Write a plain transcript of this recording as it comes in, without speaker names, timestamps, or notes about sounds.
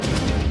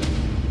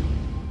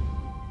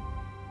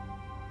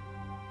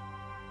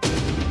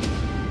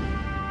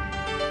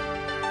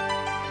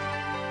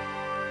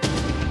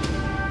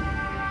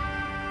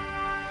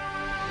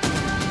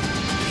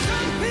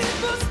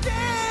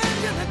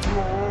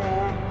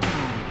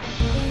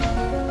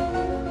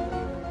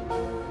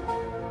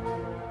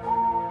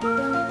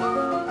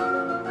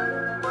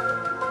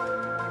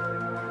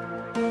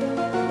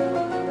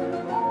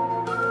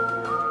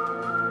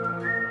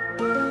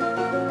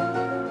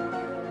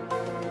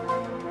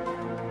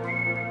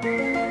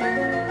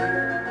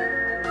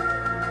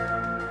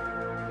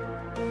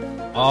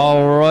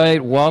All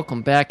right,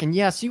 welcome back. And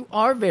yes, you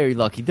are very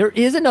lucky. There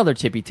is another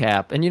Tippy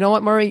Tap. And you know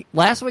what, Murray?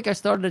 Last week I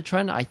started a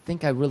trend I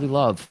think I really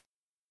love.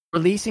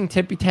 Releasing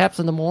Tippy Taps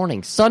in the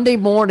morning. Sunday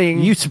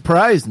morning. You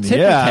surprised me.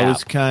 Tippy Yeah, Tap. I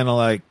was kind of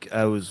like,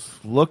 I was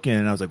looking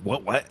and I was like,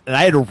 what? And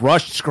I had to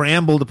rush,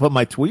 scramble to put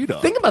my tweet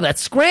up. Think about that.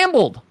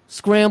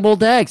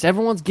 Scrambled eggs.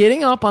 Everyone's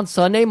getting up on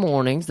Sunday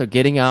mornings. They're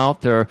getting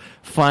out. They're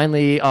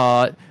finally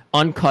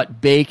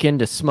uncut bacon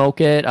to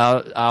smoke it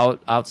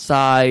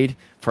outside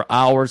for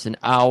hours and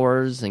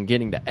hours and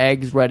getting the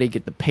eggs ready,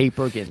 get the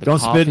paper, get the Don't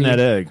coffee. spit in that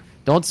egg.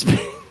 Don't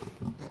spit.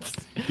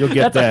 You'll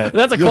get that.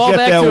 That's a You'll callback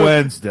get that to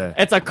Wednesday.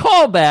 It's a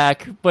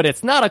callback, but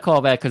it's not a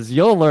callback because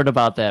you'll learn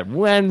about that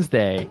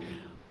Wednesday.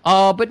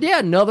 But yeah,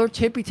 another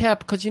Tippy Tap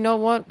because you know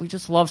what? We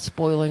just love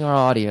spoiling our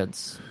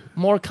audience.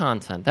 More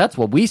content. That's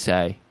what we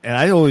say. And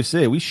I always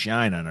say, we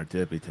shine on our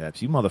Tippy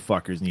Taps. You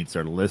motherfuckers need to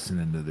start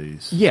listening to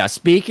these. Yeah,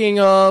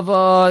 speaking of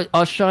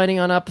us shining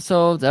on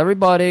episodes,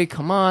 everybody,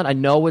 come on. I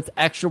know it's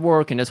extra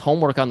work and it's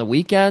homework on the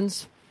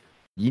weekends.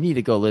 You need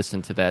to go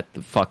listen to that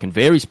fucking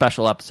very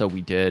special episode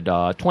we did.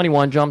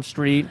 21 Jump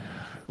Street.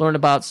 Learn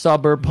about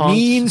suburb punks.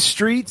 Mean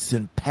streets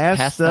and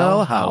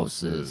pastel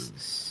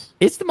houses.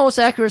 It's the most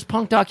accurate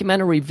punk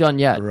documentary we've done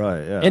yet. Right,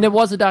 yeah. And it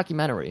was a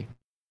documentary.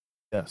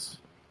 Yes.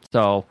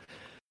 So,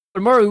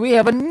 but Murray, we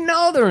have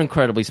another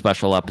incredibly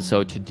special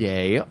episode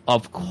today.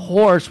 Of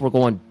course, we're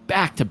going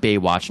back to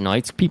Baywatch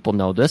Nights. People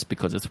know this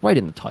because it's right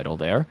in the title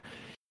there.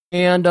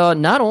 And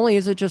not only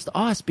is it just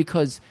us,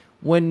 because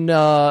when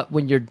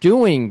you're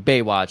doing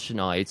Baywatch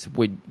Nights,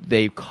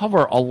 they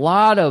cover a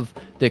lot of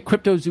the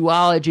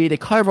cryptozoology. They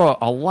cover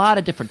a lot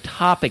of different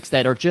topics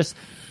that are just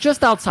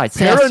outside.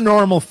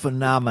 Paranormal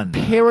phenomena.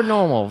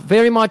 Paranormal.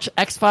 Very much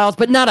X-Files,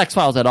 but not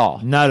X-Files at all.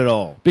 Not at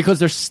all. Because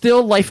they're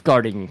still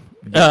lifeguarding.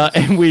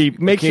 And we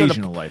make sure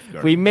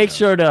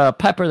to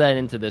pepper that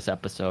into this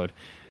episode.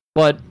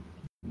 But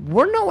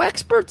we're no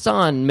experts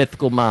on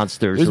mythical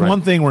monsters. There's right?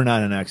 one thing we're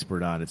not an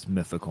expert on. It's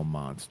mythical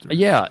monsters.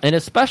 Yeah, and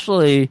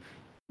especially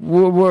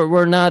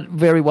we're not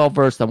very well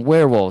versed on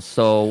werewolves,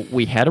 so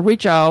we had to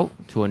reach out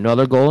to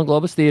another Golden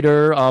Globus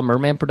Theater,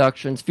 Merman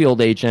Productions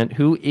field agent,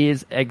 who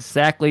is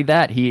exactly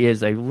that. He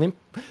is a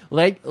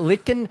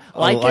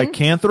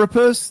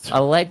lycanthropist.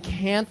 A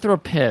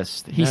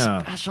lycanthropist. He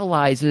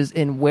specializes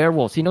in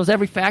werewolves. He knows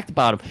every fact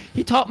about them.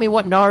 He taught me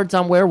what nards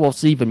on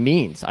werewolves even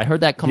means. I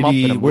heard that come up.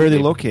 Where are they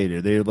located?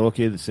 Are they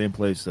located the same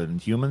place that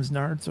humans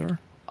nards are?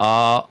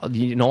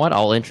 You know what?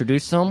 I'll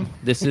introduce them.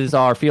 This is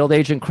our field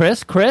agent,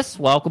 Chris. Chris,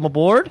 welcome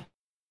aboard.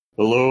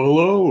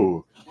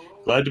 Hello.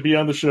 Glad to be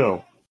on the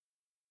show.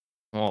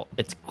 Well,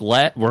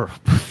 we're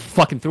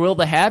fucking thrilled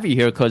to have you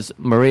here because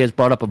Maria's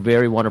brought up a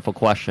very wonderful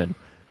question.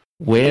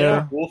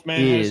 Where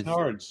Wolfman has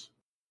nards.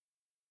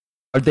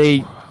 Are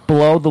they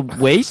below the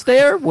waist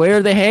there? Where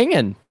are they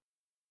hanging?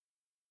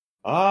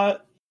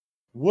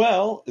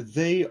 Well,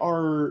 they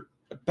are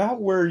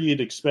about where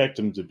you'd expect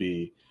them to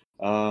be.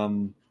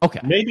 Okay.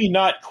 Maybe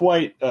not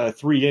quite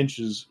 3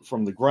 inches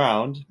from the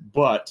ground,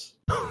 but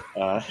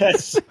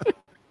as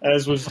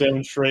was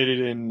demonstrated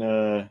in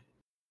the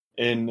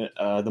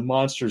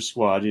Monster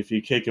Squad, if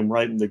you kick him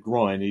right in the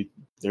groin,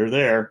 they're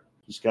there.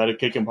 Just got to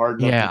kick him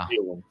hard enough to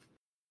feel them.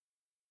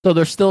 So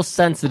they're still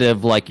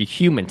sensitive like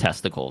human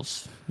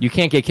testicles. You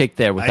can't get kicked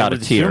there without a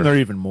tear. I assume they're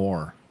even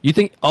more. You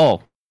think?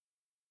 Oh.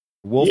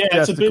 Wolf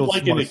it's a bit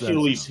like an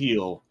Achilles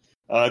heel.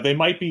 They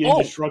might be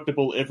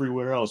indestructible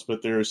everywhere else,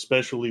 but they're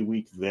especially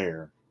weak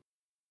there.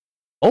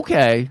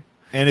 Okay.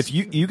 And if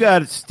you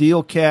got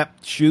steel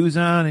capped shoes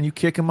on and you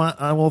kick him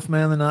on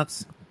Wolfman the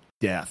nuts,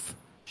 death.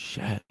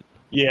 Shit.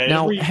 Yeah,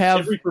 now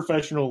every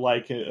professional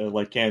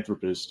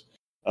lycanthropist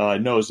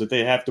knows that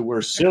they have to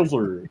wear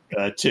silver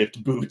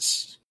tipped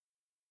boots.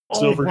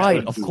 Silver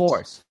right, of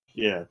course.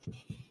 Yeah.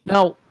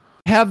 Now,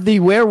 have the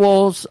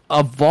werewolves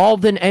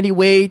evolved in any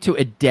way to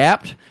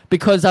adapt?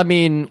 Because, I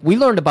mean, we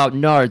learned about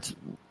nards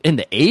in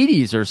the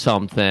 80s or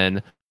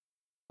something.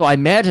 So I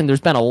imagine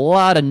there's been a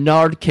lot of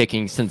nard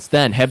kicking since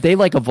then. Have they,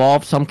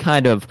 evolved some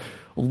kind of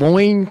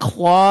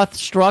loincloth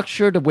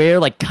structure to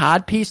wear,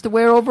 codpiece to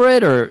wear over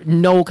it? Or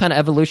no kind of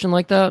evolution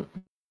like that?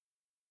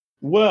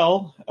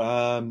 Well,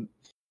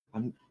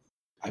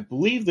 I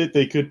believe that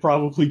they could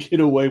probably get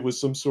away with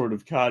some sort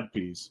of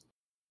codpiece.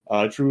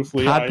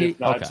 Truthfully, I have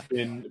not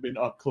been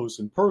up close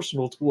and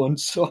personal to one,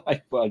 so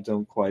I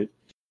don't quite.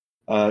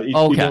 You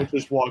don't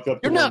just walk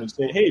up to one and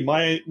say, "Hey,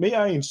 may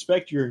I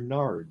inspect your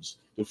nards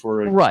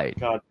before a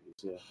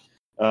codpiece?"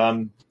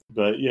 Yeah.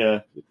 But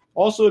yeah,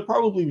 also it'd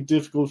probably be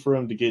difficult for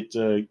them to get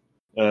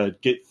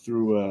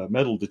through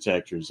metal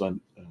detectors on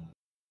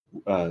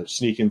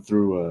sneaking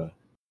through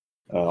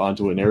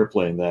onto an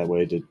airplane that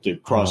way to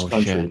cross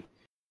country. Shit.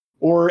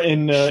 Or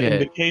in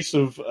the case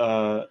of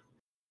the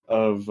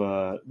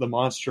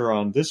monster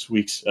on this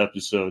week's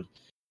episode,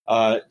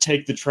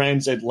 take the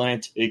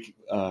transatlantic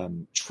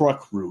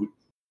truck route.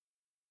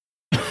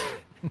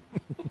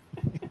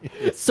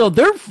 So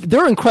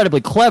they're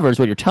incredibly clever, is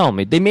what you're telling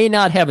me. They may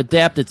not have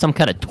adapted some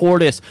kind of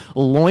tortoise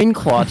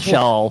loincloth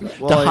shell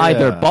to hide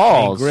their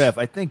balls. Griff,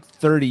 I think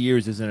 30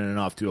 years isn't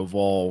enough to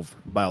evolve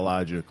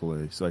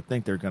biologically, so I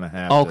think they're going to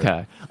have to.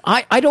 Okay.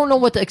 I don't know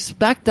what to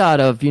expect out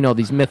of,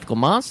 these mythical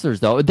monsters,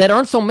 though, that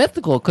aren't so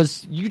mythical,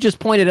 because you just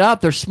pointed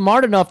out they're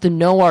smart enough to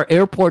know our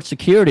airport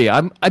security.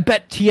 I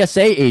bet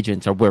TSA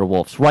agents are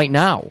werewolves right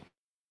now.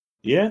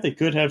 Yeah, they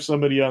could have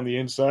somebody on the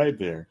inside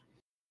there.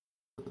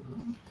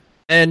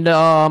 And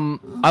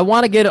I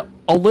want to get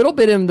a little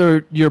bit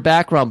into your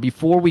background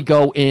before we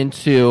go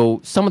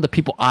into some of the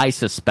people I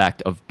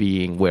suspect of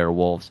being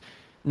werewolves.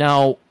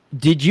 Now,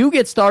 did you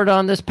get started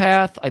on this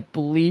path, I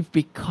believe,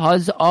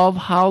 because of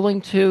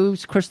Howling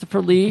 2's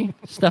Christopher Lee?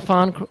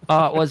 Stefan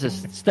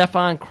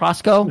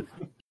Krosco?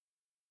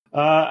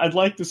 I'd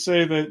like to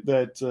say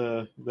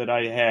that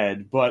I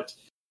had, but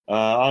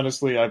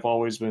honestly, I've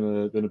always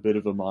been a bit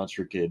of a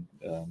monster kid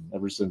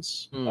ever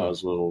since I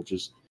was little.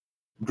 Just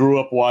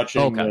grew up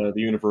watching the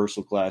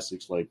Universal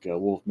classics like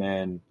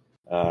Wolfman,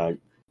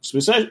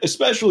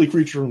 especially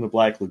Creature from the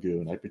Black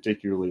Lagoon. I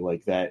particularly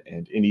like that,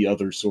 and any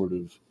other sort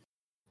of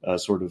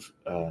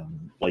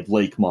like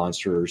lake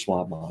monster or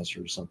swamp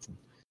monster or something.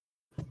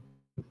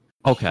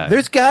 Okay.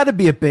 There's got to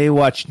be a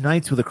Baywatch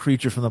Nights with a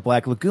Creature from the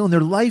Black Lagoon.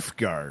 They're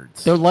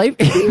lifeguards. I want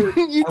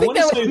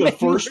to say the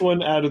first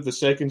one out of the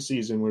second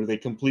season, where they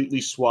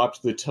completely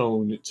swapped the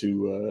tone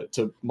to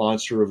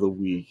Monster of the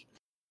Week,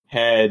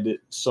 had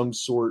some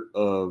sort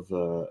of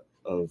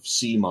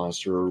sea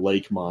monster or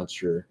lake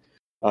monster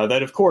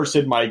that, of course,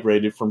 had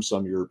migrated from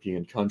some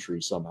European country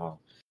somehow.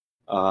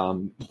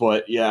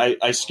 But yeah,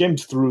 I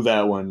skimmed through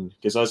that one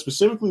because I was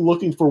specifically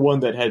looking for one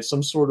that had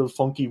some sort of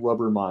funky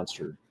rubber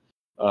monster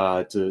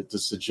to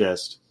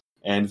suggest.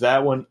 And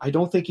that one, I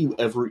don't think you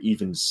ever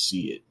even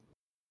see it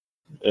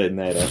in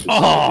that episode.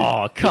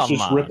 Oh, come on.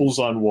 It's just ripples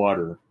on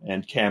water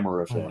and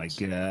camera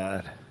effects. Oh my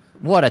god.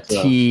 What a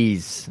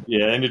tease!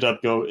 Yeah, ended up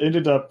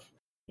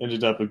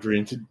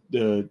agreeing to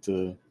do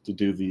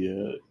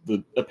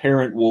the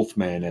apparent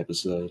Wolfman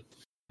episode.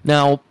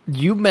 Now,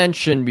 you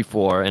mentioned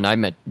before, and I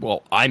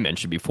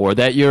mentioned before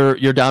that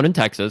you're down in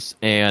Texas,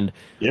 and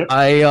yep.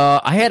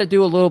 I had to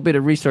do a little bit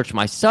of research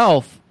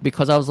myself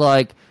because I was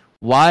like,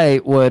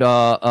 why would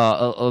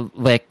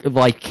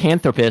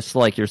lycanthropists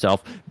like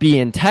yourself be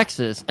in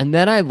Texas? And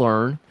then I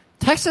learned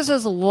Texas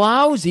is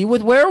lousy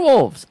with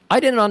werewolves. I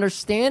didn't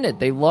understand it.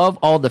 They love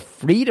all the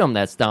freedom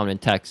that's down in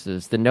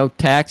Texas, the no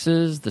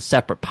taxes, the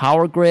separate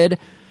power grid.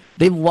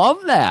 They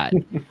love that.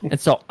 And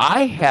so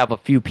I have a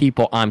few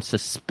people I'm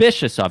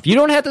suspicious of. You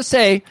don't have to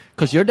say,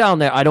 because you're down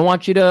there. I don't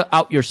want you to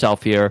out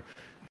yourself here.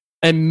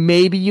 And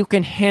maybe you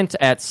can hint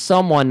at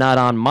someone not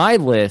on my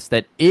list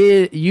that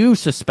you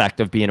suspect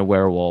of being a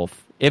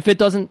werewolf. If it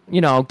doesn't,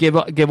 give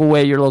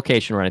away your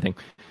location or anything.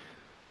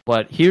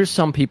 But here's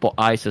some people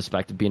I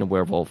suspect of being a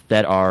werewolf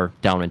that are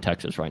down in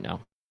Texas right now.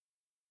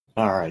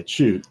 All right,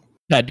 shoot.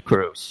 Ted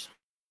Cruz.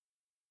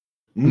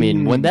 I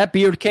mean, when that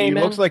beard came in...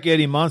 He looks like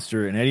Eddie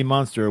Munster, and Eddie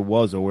Munster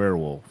was a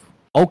werewolf.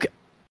 Okay.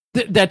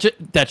 That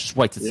just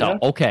writes itself.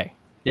 Yeah. Okay.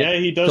 Yeah,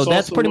 he does so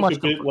that's pretty much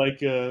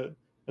a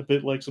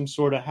bit like some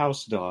sort of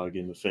house dog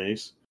in the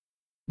face.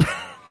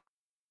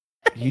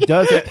 He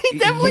does it. He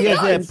definitely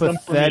has that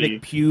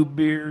pathetic pube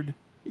beard.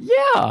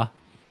 Yeah.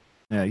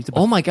 Yeah.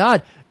 Oh my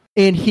God.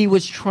 And he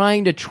was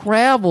trying to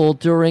travel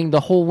during the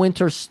whole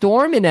winter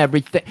storm and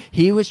everything.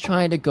 He was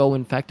trying to go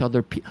infect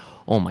other people.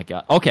 Oh my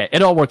God. Okay,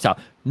 it all works out.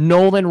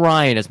 Nolan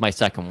Ryan is my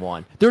second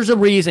one. There's a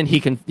reason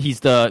he's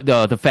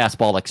the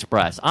fastball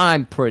express.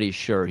 I'm pretty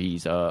sure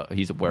he's a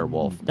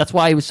werewolf. That's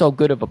why he was so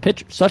good of a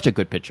pitcher, such a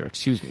good pitcher.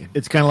 Excuse me.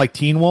 It's kind of like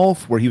Teen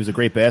Wolf, where he was a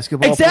great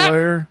basketball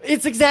player.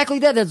 It's exactly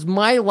that. That's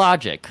my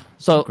logic.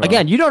 So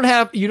again, you don't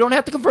have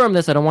to confirm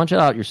this. I don't want you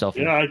to out yourself.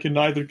 Yeah, I can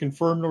neither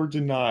confirm nor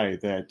deny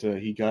that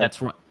he got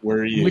that's right.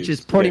 Where he is, which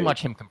is pretty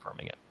much him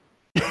confirming it.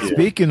 Yeah.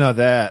 Speaking of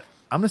that,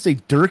 I'm going to say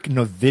Dirk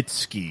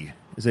Nowitzki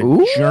is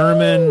a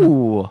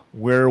German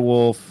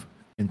werewolf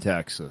in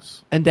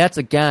Texas. And that's,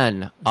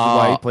 again...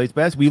 why he plays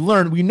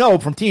basketball. We know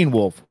from Teen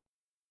Wolf,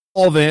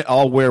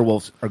 all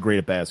werewolves are great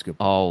at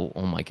basketball.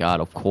 Oh my God,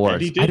 of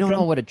course. I don't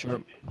know what a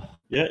German...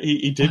 Yeah,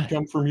 he did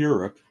come from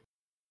Europe.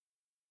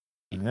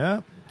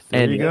 Yeah,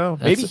 there you go.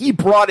 Maybe he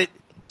brought it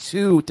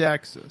to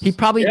Texas. He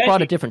probably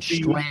brought a different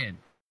strand.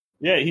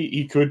 Yeah,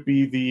 he could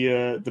be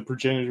the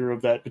progenitor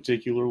of that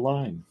particular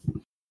line.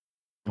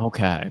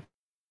 Okay.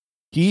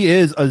 He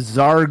is a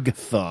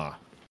Zargtha.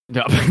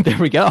 There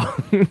we go.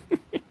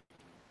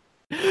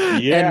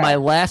 Yeah. And my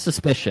last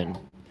suspicion,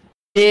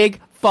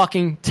 Big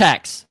fucking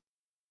Tex.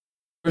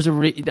 There's a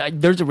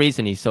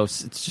reason he's so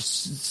it's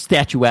just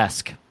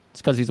statuesque.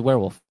 It's because he's a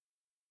werewolf.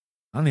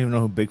 I don't even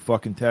know who Big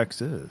fucking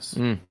Tex is.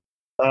 Yeah,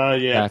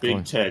 exactly.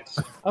 Big Tex.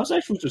 I was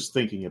actually just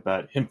thinking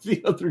about him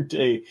the other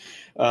day.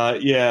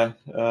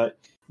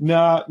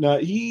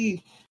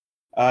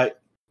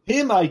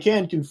 Him I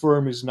can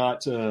confirm is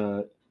not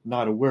a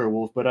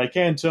werewolf, but I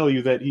can tell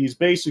you that he's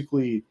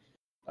basically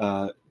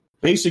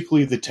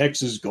the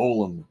Texas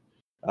Golem,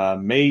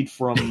 made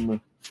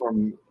from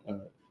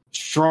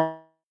strong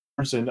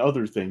and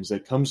other things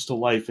that comes to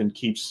life and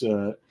keeps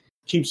the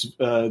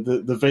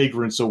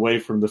vagrants away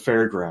from the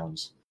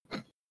fairgrounds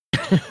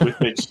with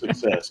mixed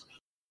success.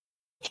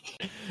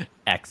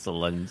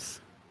 Excellence.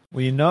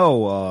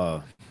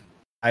 Well,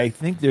 I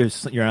think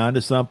you're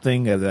onto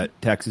something that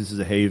Texas is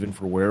a haven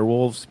for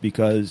werewolves,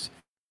 because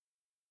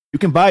you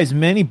can buy as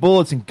many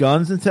bullets and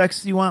guns in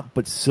Texas as you want,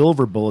 but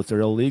silver bullets are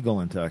illegal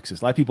in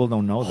Texas. A lot of people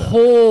don't know that.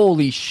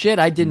 Holy shit,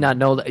 I did not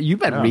know that. You've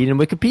been reading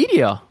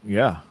Wikipedia.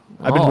 Yeah.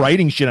 I've been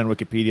writing shit on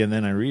Wikipedia, and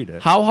then I read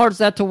it. How hard is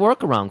that to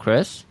work around,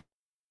 Chris?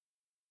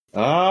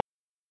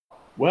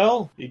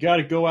 Well, you got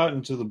to go out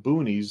into the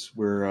boonies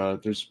where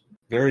there's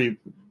very,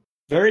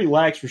 very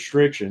lax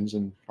restrictions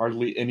and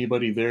hardly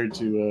anybody there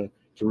to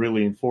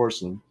really enforce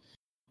them.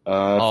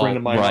 A friend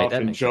of mine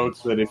often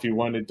jokes that if you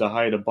wanted to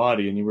hide a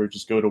body anywhere,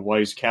 just go to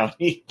Wise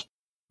County.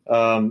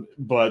 They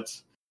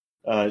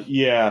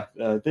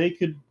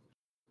could,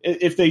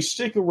 if they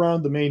stick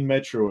around the main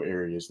metro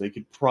areas, they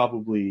could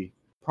probably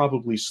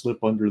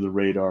slip under the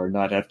radar and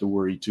not have to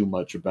worry too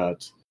much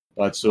about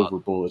silver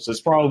bullets.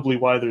 That's probably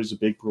why there's a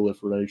big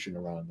proliferation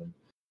around them.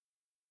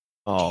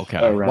 Oh,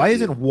 okay. Why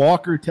hasn't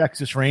Walker,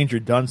 Texas Ranger,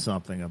 done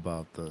something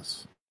about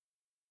this?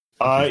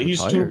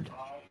 He's too.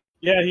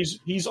 Yeah,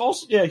 he's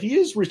also he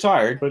is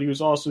retired, but he was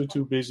also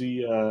too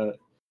busy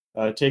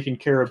taking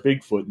care of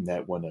Bigfoot in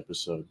that one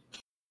episode.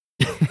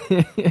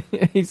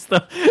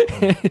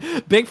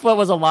 Bigfoot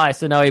was a lie,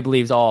 so now he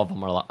believes all of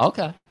them are a lie.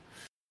 Okay.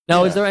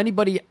 Now, is there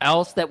anybody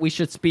else that we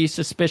should be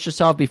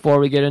suspicious of before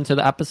we get into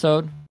the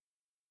episode?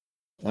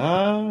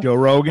 Joe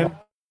Rogan.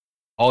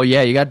 Oh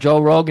yeah, you got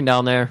Joe Rogan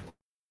down there.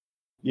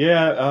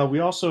 Yeah, we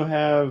also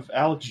have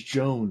Alex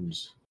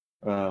Jones.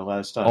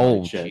 Last time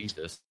I checked.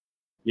 Jesus.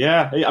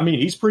 Yeah, I mean,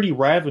 he's pretty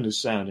ravenous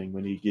sounding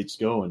when he gets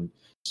going.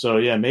 So,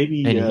 yeah,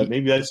 maybe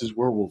that's his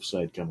werewolf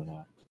side coming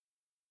out.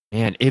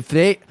 Man, if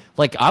they...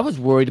 I was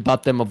worried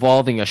about them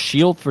evolving a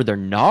shield for their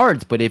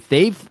nards, but if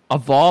they've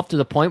evolved to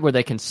the point where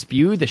they can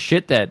spew the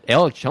shit that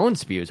Alex Jones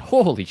spews,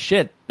 holy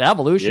shit, the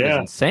evolution is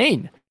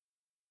insane.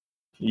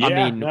 Yeah,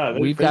 I mean,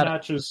 they're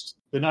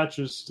not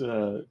just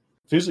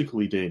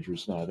physically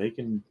dangerous now. They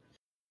can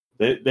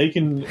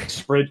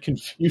spread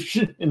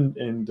confusion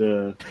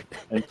and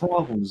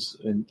problems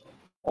in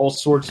all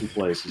sorts of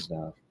places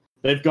now.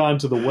 They've gone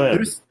to the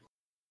web.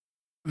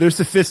 They're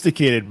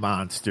sophisticated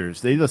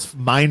monsters. They just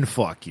mind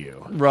fuck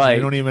you. Right.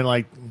 They don't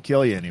even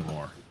kill you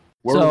anymore.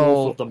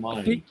 Werewolf of the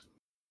mind.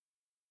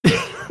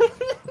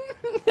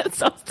 That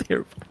sounds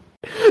terrible.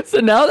 So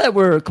now that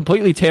we're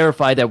completely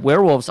terrified that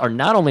werewolves are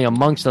not only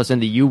amongst us in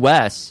the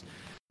U.S.,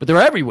 but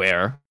they're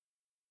everywhere,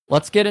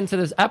 let's get into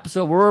this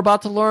episode where we're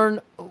about to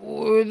learn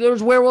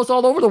there's werewolves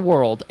all over the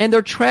world. And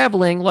they're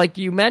traveling, like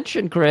you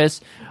mentioned,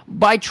 Chris,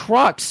 by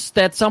trucks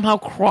that somehow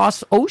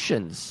cross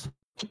oceans.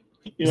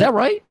 Yeah. Is that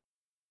right?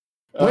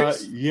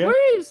 Yeah.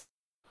 Where is...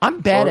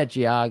 I'm bad at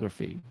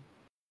geography.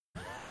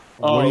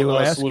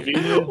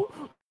 Slovenia?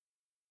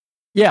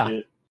 Yeah.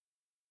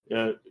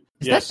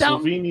 Is that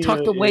down Slovenia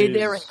tucked away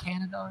there in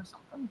Canada or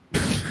something?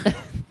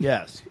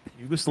 Yes.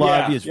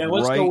 Yugoslavia is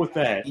let's go with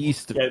that.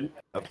 East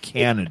of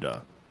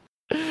Canada.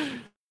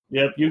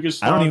 Yep,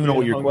 Yugoslavia. I don't even know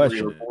what your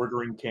question is.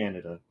 Bordering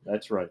Canada.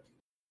 That's right.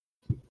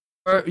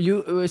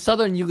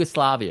 Southern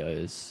Yugoslavia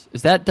is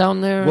that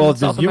down there? Well,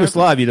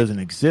 Yugoslavia doesn't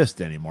exist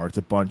anymore. It's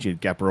a bunch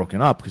that got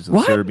broken up because of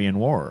the Serbian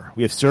War.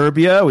 We have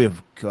Serbia. We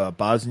have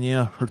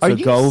Bosnia,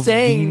 Herzegovina. Are you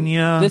saying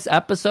this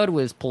episode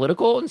was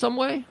political in some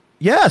way?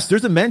 Yes,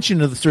 there's a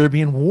mention of the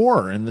Serbian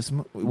War, and this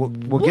we'll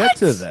get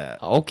to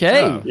that.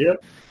 Okay.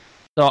 Yep.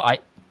 So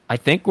I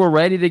think we're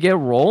ready to get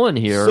rolling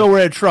here. So we're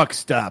at a truck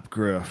stop,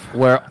 Griff.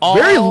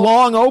 Very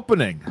long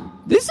opening.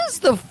 This is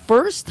the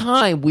first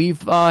time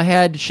we've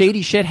had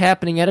shady shit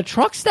happening at a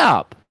truck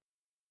stop.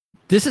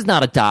 This is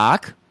not a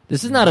dock.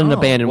 This is not an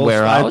abandoned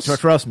warehouse.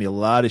 Trust me, a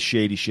lot of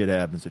shady shit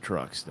happens at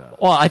truck stops.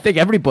 Well, I think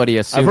everybody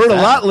assumes I've heard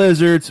a lot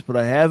lizards, but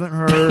I haven't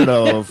heard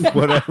of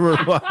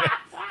whatever.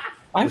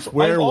 I've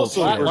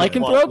also heard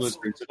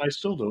lizards, and I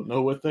still don't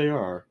know what they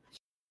are.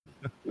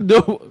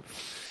 No.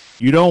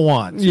 You don't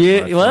want to.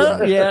 Yeah,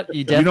 well, yeah.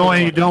 You don't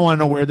want to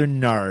know where their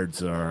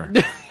nards are.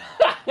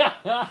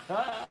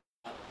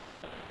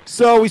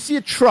 So we see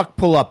a truck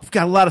pull up. We've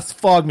got a lot of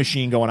fog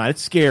machine going on.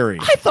 It's scary.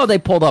 I thought they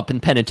pulled up in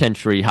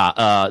penitentiary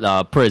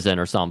prison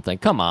or something.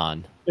 Come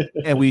on.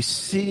 And we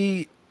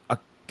see a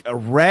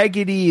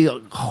raggedy,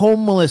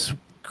 homeless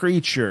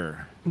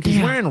creature.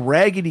 He's wearing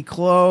raggedy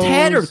clothes.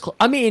 Tattered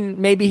I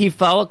mean, maybe he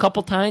fell a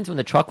couple times when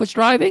the truck was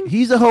driving.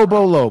 He's a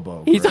hobo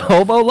lobo. He's a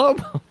hobo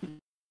lobo.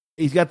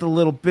 He's got the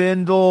little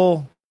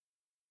bindle,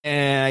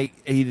 and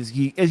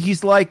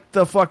he's like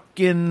the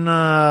fucking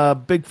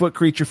Bigfoot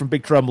creature from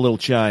Big Trouble in Little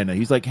China.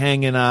 He's like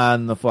hanging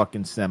on the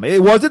fucking semi.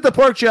 Was it the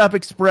Pork Chop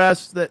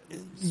Express that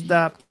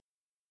stopped?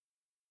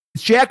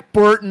 Jack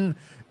Burton,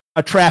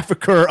 a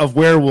trafficker of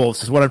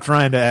werewolves, is what I'm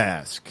trying to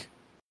ask.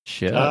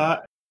 Shit. I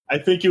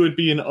think it would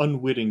be an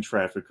unwitting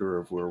trafficker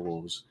of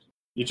werewolves.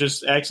 You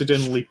just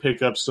accidentally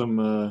pick up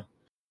some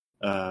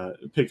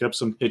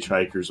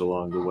hitchhikers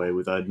along the way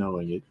without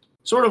knowing it.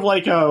 Sort of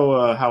like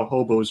how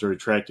hobos are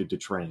attracted to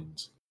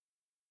trains.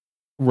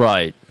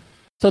 Right.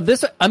 So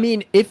this, I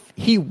mean, if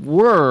he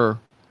were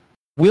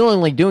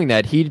willingly doing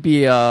that, he'd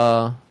be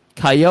a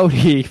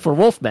coyote for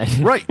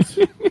Wolfman. Right.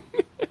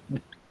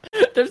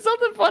 There's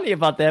something funny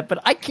about that, but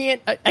I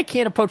can't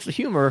approach the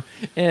humor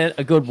in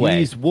a good way.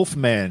 He's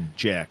Wolfman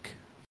Jack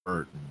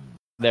Burton.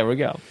 There we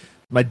go.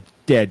 My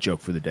dad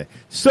joke for the day.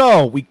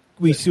 So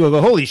we see,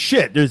 holy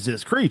shit, there's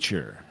this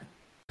creature.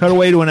 Cut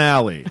away to an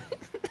alley.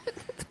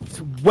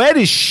 Wet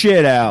as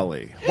shit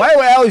alley. Why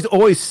are alleys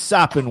always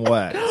sopping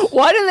wet?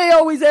 Why do they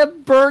always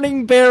have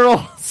burning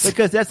barrels?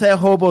 Because that's how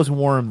hobos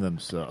warm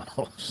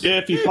themselves. Yeah,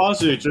 if you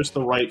pause it at just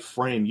the right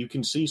frame, you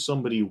can see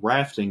somebody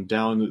rafting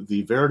down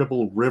the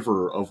veritable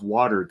river of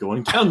water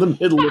going down the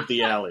middle of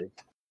the alley.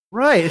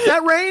 Right, it's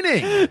not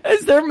raining.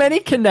 Is there many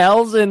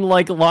canals in,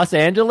 like, Los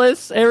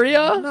Angeles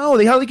area? No,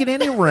 they hardly get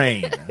any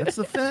rain. That's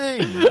the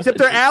thing. Except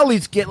their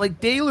alleys get, like,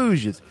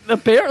 deluges.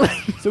 Apparently.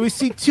 So we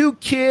see two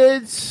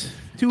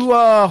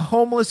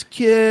homeless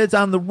kids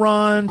on the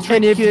run.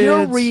 And if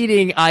you're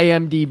reading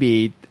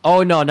IMDb,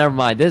 oh no, never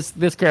mind.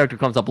 This character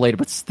comes up later,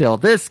 but still,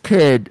 this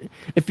kid,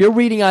 if you're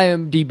reading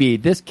IMDb,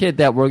 this kid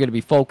that we're going to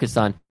be focused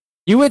on,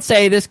 you would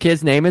say this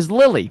kid's name is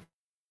Lily.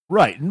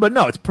 Right, but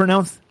no, it's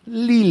pronounced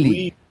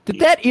Lily. Did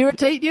that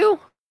irritate you,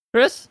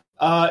 Chris?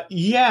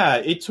 Yeah,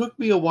 it took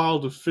me a while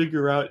to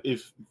figure out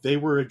if they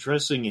were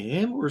addressing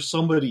him or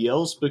somebody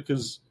else,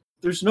 because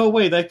there's no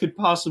way that could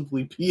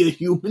possibly be a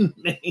human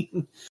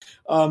name.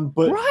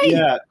 But right.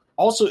 Yeah,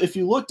 also, if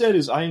you looked at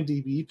his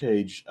IMDb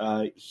page,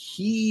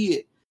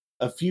 he,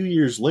 a few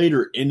years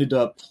later, ended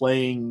up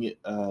playing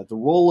the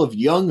role of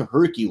young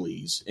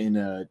Hercules in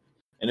a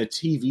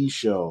TV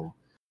show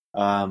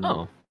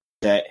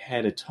that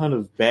had a ton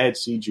of bad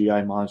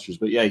CGI monsters.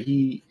 But yeah,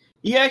 he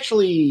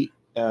actually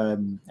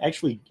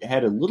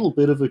had a little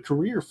bit of a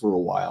career for a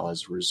while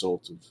as a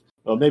result of,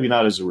 well, maybe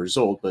not as a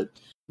result, but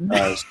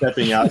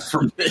stepping out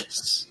from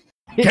this.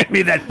 Get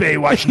me that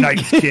Baywatch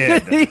Nights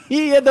kid.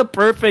 He had the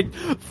perfect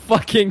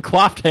fucking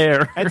coiffed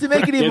hair. And to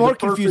make it even more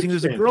confusing,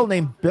 there's a girl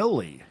named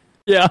Billy.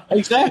 Yeah,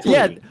 exactly.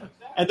 Yeah,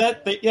 and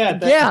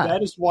that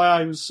is why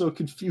I was so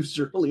confused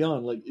early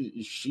on. Like,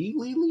 is she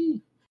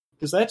Lily?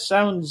 Because that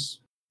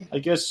sounds, I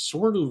guess,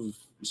 sort of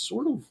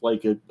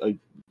like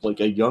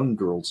a young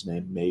girl's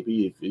name,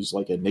 maybe, if it's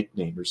like a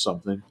nickname or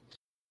something.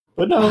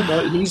 But no,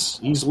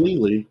 he's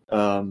Lily.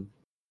 So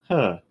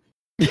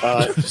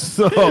let's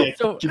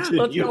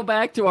go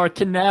back to our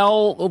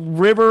canal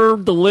river,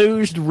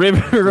 deluged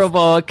river of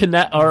a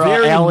canal, or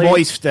very alley,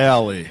 moist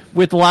alley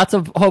with lots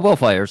of hobo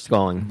fires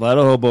going. A lot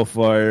of hobo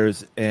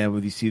fires, and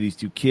when you see these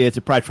two kids,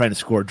 they're probably trying to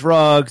score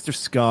drugs. They're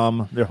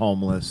scum. They're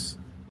homeless.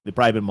 They've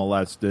probably been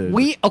molested.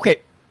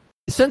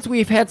 Since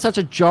we've had such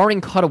a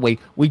jarring cutaway,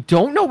 we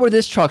don't know where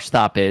this truck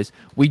stop is.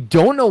 We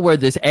don't know where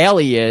this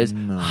alley is.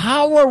 No.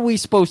 How are we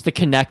supposed to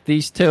connect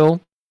these two?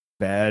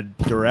 Bad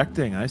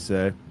directing, I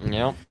say.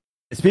 Yep.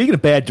 Speaking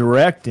of bad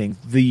directing,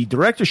 the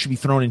director should be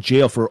thrown in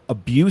jail for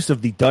abuse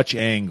of the Dutch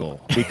angle,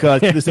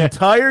 because this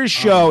entire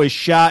show is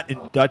shot in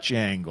Dutch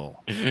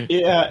angle.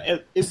 Yeah,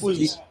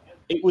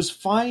 it was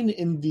fine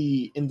in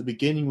the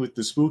beginning with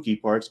the spooky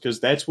parts,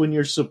 because that's when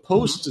you're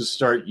supposed to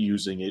start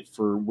using it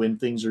for when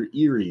things are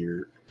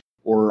eerier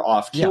or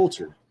off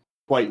kilter,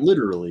 quite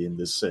literally in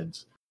this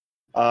sense.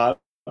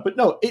 But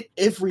no,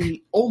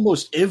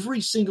 almost every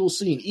single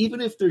scene,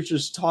 even if they're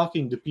just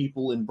talking to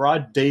people in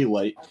broad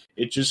daylight,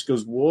 it just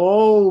goes,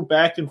 whoa,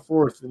 back and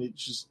forth. And it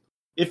just,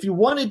 if you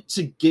wanted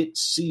to get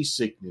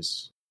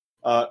seasickness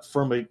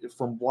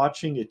from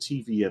watching a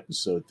TV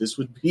episode, this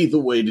would be the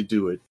way to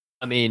do it.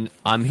 I mean,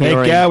 I'm hearing...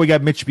 Thank God we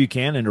got Mitch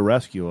Buchanan to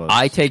rescue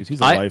us. He's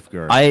a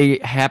lifeguard. I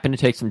happened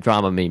to take some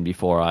Dramamine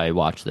before I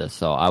watched this,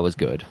 so I was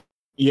good.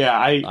 Yeah,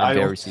 I'm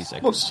very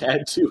seasick. Almost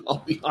had to, I'll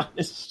be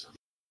honest.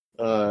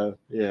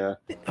 Yeah.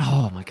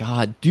 Oh my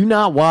God! Do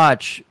not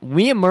watch.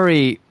 Me and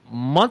Murray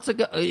months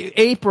ago,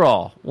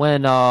 April,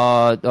 when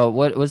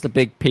what was the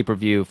big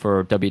pay-per-view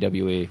for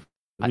WWE?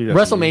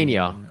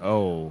 WrestleMania.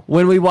 Oh,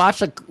 when we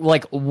watched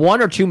like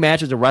one or two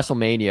matches of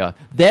WrestleMania,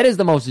 that is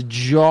the most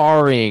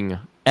jarring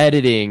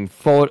editing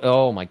photo.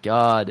 Oh my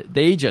God!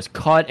 They just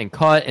cut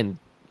and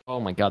oh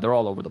my God, they're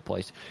all over the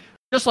place,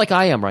 just like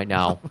I am right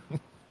now.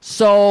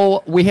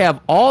 So we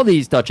have all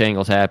these Dutch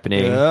angles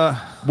happening.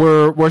 Yeah.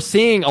 We're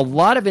seeing a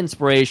lot of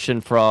inspiration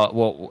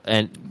from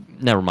and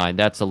never mind,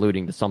 that's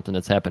alluding to something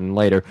that's happening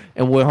later.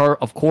 And we're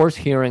of course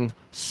hearing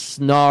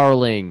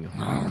snarling,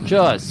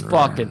 just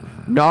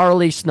fucking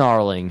gnarly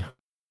snarling.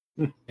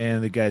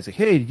 And the guy's like,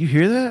 "Hey, did you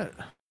hear that?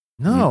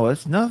 No,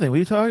 that's nothing. What are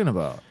you talking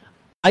about?"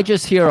 I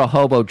just hear a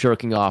hobo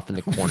jerking off in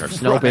the corner.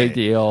 It's no big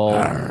deal.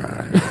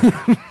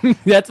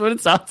 That's what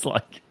it sounds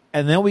like.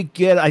 And then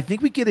I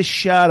think we get a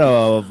shot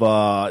of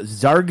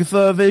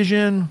Zargtha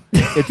vision.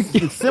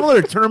 It's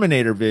similar to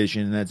Terminator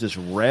vision. That's just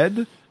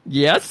red.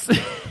 Yes.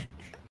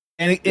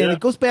 And it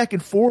goes back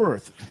and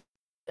forth.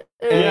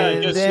 Yeah,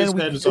 I guess his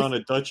head is on a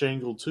Dutch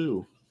angle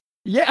too.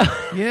 Yeah.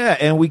 Yeah,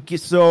 and we're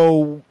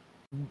getting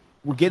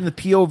the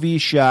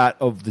POV shot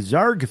of the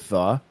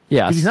Zargtha.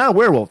 Yeah. Because he's not a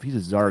werewolf. He's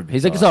a Zargtha.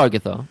 He's a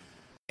Zargtha.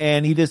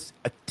 and he just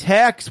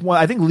attacks one.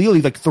 I think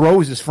Lily like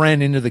throws his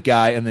friend into the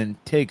guy and then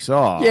takes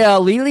off. Yeah,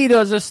 Lily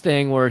does this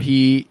thing where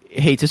he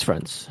hates his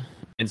friends,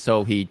 and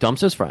so he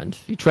dumps his friend.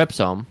 He trips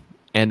him,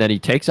 and then he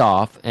takes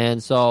off,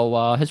 and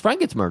so his friend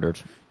gets murdered.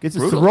 Gets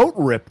his throat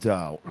ripped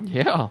out.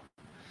 Yeah.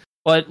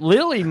 But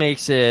Lily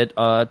makes it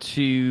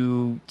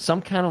to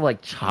some kind of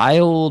like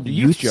child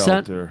youth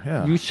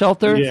shelter. Youth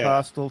shelter? Yeah.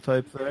 Hostel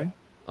type thing.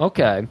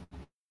 Okay.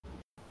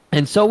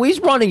 And so he's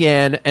running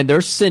in, and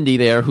there's Cindy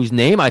there, whose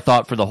name I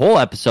thought for the whole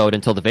episode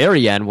until the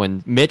very end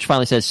when Mitch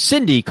finally says,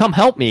 Cindy, come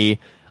help me.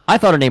 I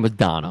thought her name was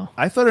Donna.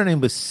 I thought her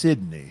name was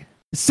Sydney.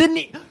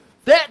 Sydney,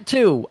 that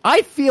too.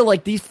 I feel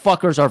like these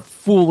fuckers are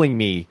fooling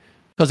me.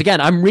 Because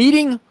again, I'm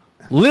reading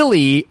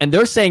Lily, and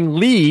they're saying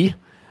Lee.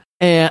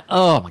 And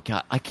oh my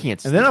god, I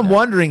can't. And then I'm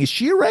wondering, is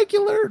she a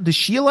regular? Is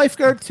she a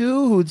lifeguard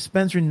too, who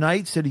spends her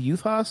nights at a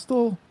youth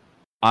hostel?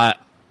 I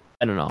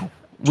don't know.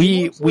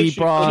 We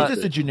brought she's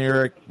just a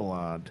generic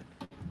blonde.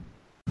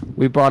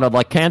 We brought a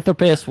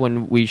lycanthropist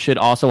when we should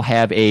also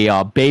have a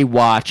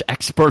Baywatch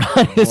expert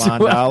on as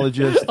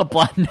blondologist, a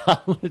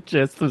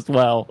blondologist as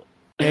well.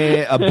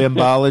 A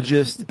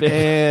bimbologist.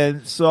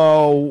 And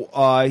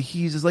so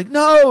he's just like,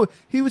 no,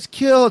 he was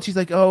killed. She's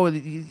like, oh,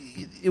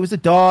 it was a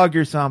dog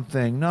or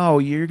something. No,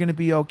 you're going to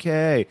be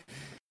okay.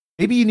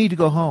 Maybe you need to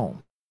go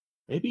home.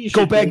 Maybe you should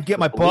go back and get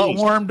my butt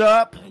warmed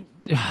up.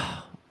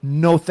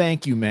 No,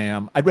 thank you,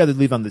 ma'am. I'd rather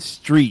live on the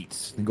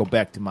streets than go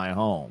back to my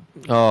home.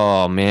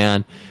 Oh,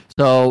 man.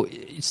 So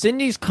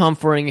Cindy's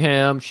comforting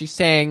him. She's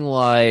saying,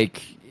 like,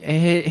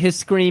 his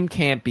scream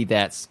can't be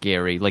that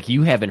scary. Like,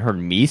 you haven't heard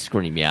me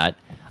scream yet.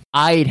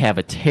 I'd have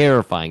a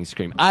terrifying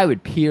scream. I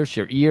would pierce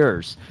your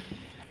ears.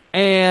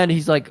 And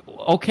he's like,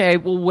 okay,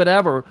 well,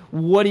 whatever.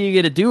 What are you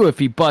going to do if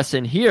he busts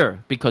in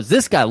here? Because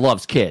this guy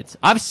loves kids.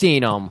 I've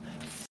seen him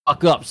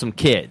fuck up some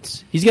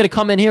kids. He's going to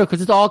come in here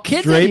because it's all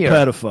kids straight in here.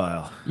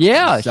 Pedophile.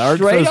 Yeah,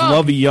 straight up.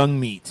 Love young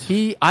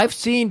meat. I've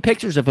seen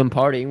pictures of him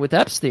partying with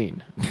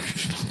Epstein.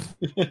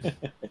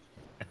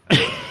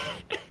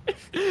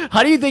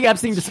 How do you think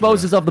Epstein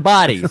disposes of the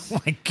bodies?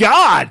 Oh my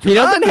God! He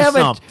doesn't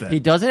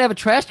have a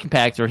trash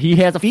compactor. He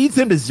has feeds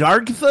him to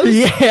Zargathus.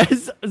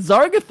 Yes,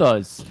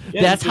 Zargathus.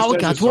 Yeah, that's how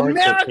it got to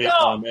America.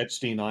 On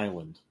Epstein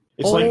Island.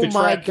 It's like the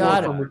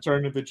trap from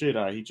Return of the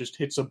Jedi. He just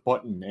hits a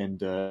button, and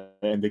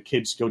the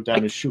kids go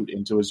down a chute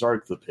into a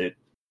Zargtha pit.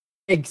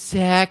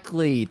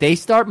 Exactly. They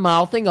start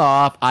mouthing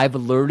off. I've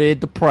alerted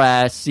the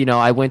press. You know,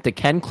 I went to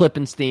Ken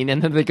Klippenstein,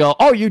 and then they go,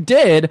 "Oh, you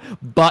did?"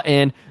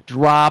 Button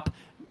drop.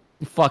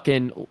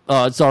 Fucking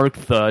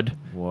Zargthud.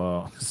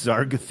 Whoa.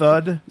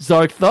 Zargathud?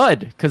 Zargthud,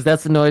 because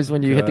that's the noise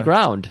when you hit the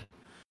ground.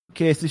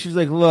 Okay, so she's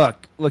like,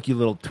 look, you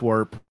little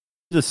twerp.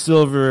 There's a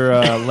silver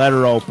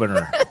letter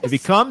opener. If he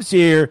comes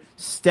here,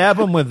 stab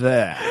him with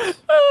that.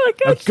 Oh,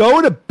 my gosh. Now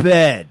go to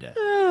bed.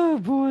 Oh,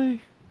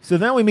 boy. So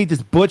then we meet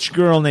this butch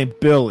girl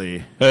named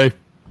Billy. Hey,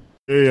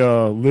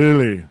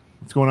 Lily,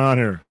 what's going on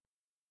here?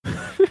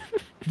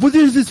 Well,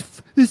 there's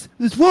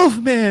this wolf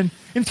man,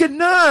 and it's got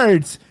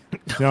nards.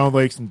 Sound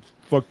like some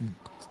fucking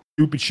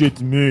stupid shit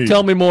to me.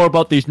 Tell me more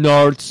about these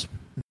nards.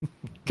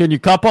 Can you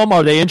cup them?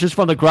 Are they inches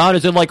from the ground?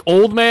 Is it like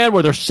Old Man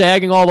where they're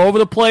sagging all over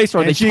the place?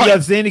 Or and he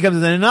comes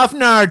in, enough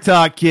nard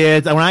talk,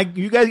 kids.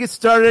 You guys get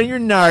started on your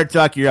nard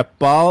talk, you're up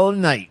all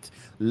night.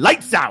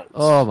 Lights out.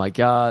 Oh, my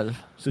God.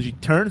 So she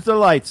turns the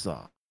lights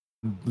off.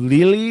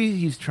 Lily,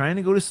 he's trying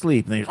to go to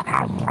sleep. And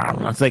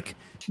it's like,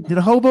 did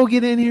a hobo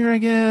get in here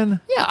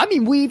again? Yeah, I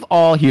mean, we've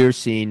all here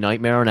seen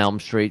Nightmare on Elm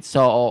Street,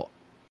 so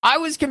I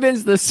was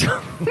convinced this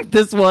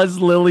was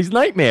Lily's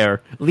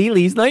nightmare.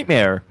 Lily's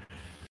nightmare.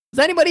 Was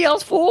anybody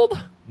else fooled?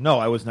 No,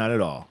 I was not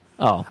at all.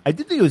 Oh. I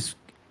did think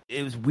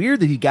it was weird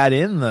that he got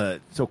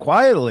in so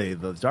quietly,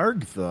 the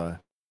Zargtha.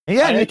 And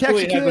yeah, I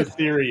actually have a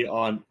theory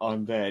on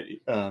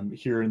that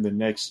here in the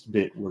next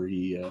bit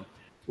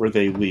where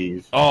they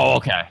leave. Oh,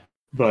 okay.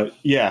 But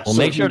yeah, well,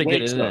 make sure to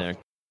get it in there.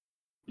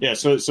 Yeah,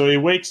 so he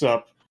wakes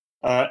up,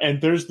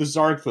 and there's the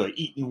Zargtha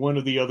eating one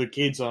of the other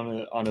kids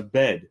on a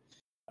bed.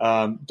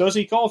 Does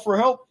he call for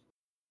help?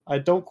 I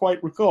don't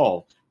quite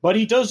recall. But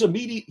he does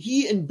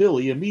he and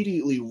Billy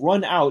immediately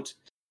run out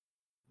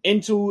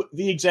into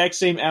the exact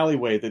same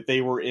alleyway that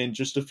they were in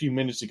just a few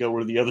minutes ago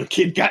where the other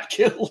kid got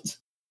killed.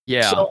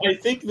 Yeah. So I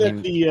think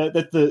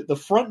that the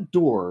front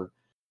door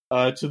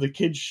to the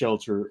kids'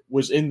 shelter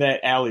was in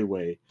that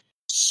alleyway.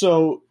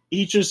 So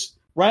he just,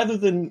 rather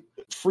than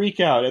freak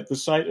out at the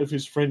sight of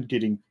his friend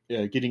getting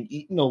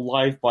eaten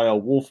alive by a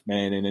wolf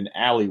man in an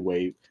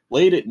alleyway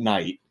late at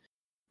night,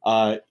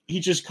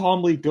 he just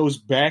calmly goes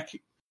back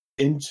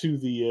into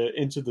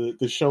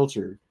the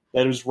shelter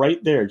that is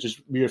right there,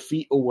 just mere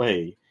feet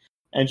away,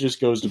 and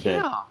just goes to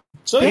bed. Yeah.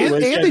 So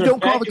anyways, and they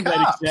don't call the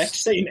cops. That exact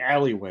same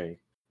alleyway.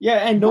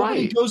 Yeah, and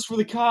nobody goes for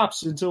the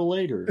cops until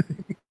later.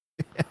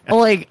 Well,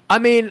 like, I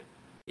mean,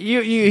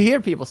 you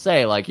hear people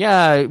say, like,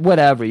 yeah,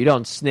 whatever, you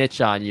don't snitch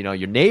on,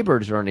 your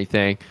neighbors or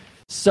anything.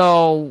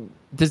 So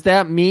does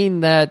that mean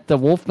that the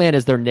Wolfman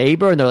is their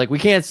neighbor and they're like, we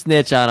can't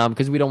snitch on him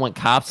because we don't want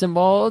cops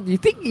involved? You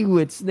think you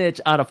would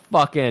snitch on a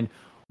fucking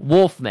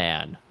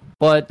Wolfman?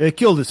 But they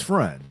killed his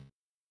friend.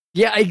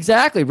 Yeah,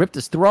 exactly. Ripped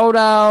his throat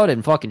out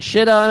and fucking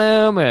shit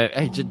on him.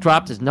 He just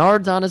dropped his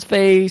nards on his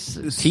face.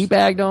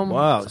 Teabagged him.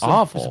 Wow. It's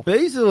awful. So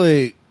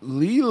basically,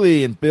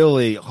 Lily and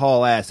Billy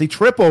haul ass. They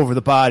trip over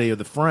the body of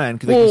the friend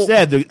because, like you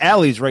said, the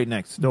alley's right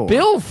next door.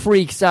 Bill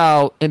freaks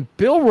out, and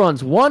Bill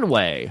runs one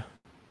way.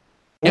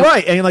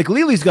 Right, and like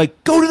Lily's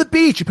like, go to the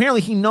beach.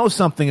 Apparently, he knows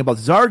something about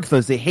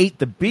Zargthas. They hate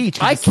the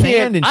beach. I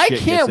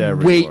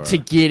can't wait to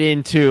get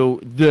into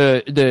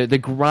the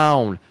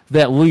ground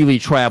that Lily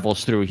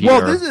travels through here.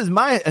 Well, this is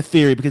my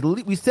theory because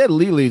we said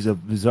Lily's a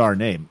bizarre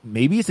name.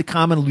 Maybe it's a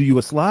common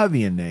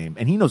Yugoslavian name,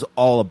 and he knows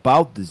all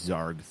about the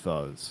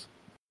Zargthas.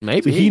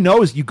 Maybe so he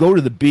knows you go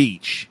to the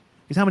beach.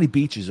 Because how many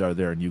beaches are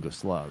there in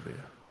Yugoslavia?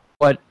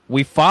 But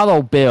we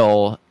follow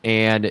Bill,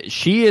 and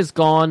she is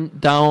gone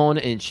down,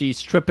 and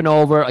she's tripping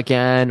over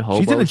again.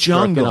 She's in a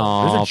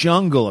jungle. There's a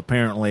jungle,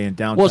 apparently, in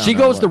downtown. Well, she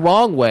goes LA. the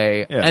wrong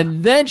way,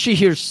 and then she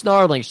hears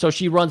snarling, so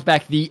she runs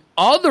back the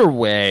other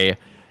way,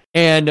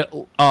 and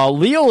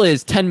Leal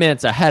is 10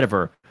 minutes ahead of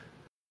her.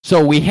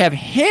 So we have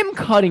him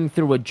cutting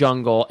through a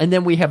jungle, and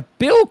then we have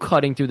Bill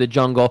cutting through the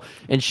jungle,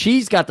 and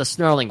she's got the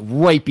snarling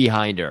right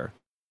behind her.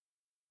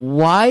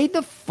 Why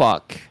the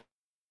fuck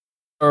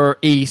are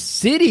a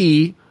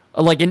city...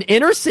 like an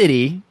inner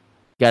city,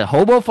 got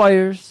hobo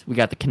fires, we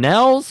got the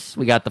canals,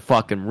 we got the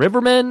fucking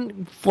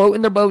rivermen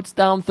floating their boats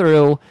down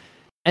through,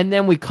 and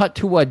then we cut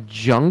to a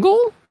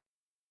jungle?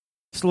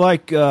 It's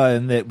like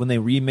when they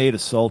remade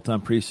Assault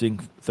on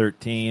Precinct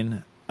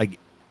 13. Like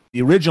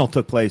the original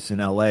took place in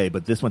L.A.,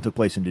 but this one took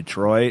place in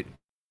Detroit.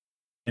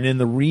 And in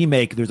the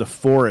remake, there's a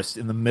forest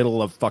in the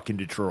middle of fucking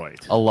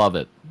Detroit. I love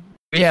it.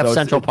 We have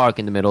Central Park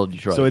in the middle of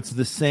Detroit. So it's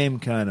the same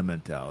kind of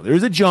mentality.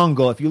 There's a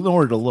jungle if you know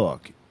where to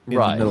look. In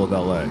the middle of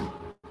L.A.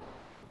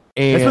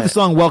 And that's what the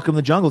song Welcome to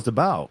the Jungle is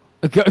about.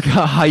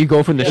 How you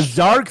go from the...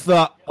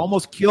 Zargtha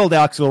almost killed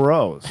Axl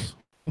Rose.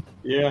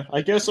 Yeah,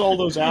 I guess all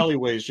those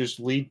alleyways just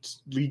lead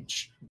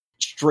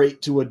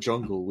straight to a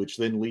jungle, which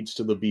then leads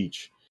to the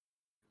beach.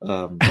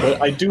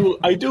 But I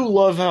do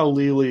love how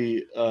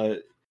Lily,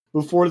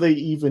 before they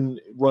even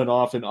run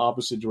off in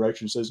opposite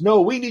directions, says,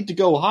 "No, we need to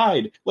go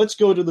hide. Let's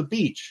go to the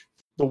beach,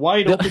 the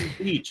wide open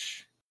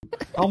beach."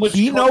 How much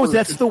he knows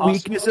that's the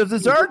weakness of the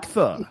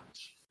Zargtha.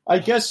 I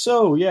guess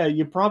so. Yeah,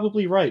 you're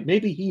probably right.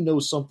 Maybe he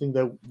knows something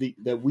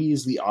that we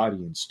as the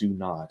audience do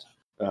not.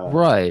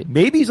 Right.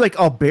 Maybe he's like,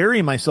 I'll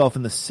bury myself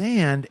in the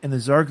sand, and the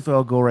Zargtha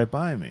will go right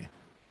by me.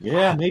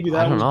 Yeah, maybe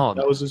that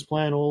was his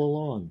plan all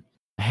along.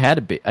 It had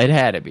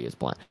to be his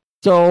plan.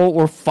 So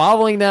we're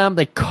following them.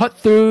 They cut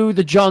through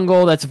the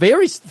jungle. That's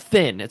very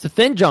thin. It's a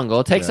thin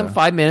jungle. It takes them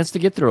 5 minutes to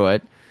get through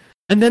it,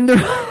 and then they're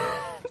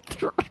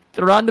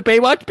on the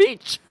Baywatch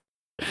Beach.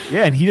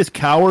 Yeah, and he just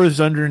cowers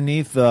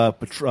underneath the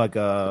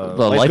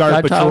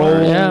lifeguard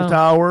patrol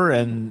tower,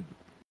 and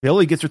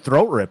Billy gets her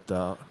throat ripped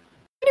out.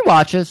 And he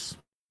watches.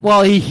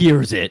 Well, he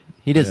hears it.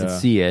 He doesn't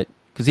see it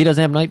because he doesn't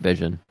have night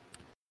vision.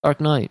 Dark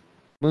night.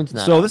 Moon's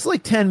not. So this is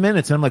like 10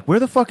 minutes, and I'm like, where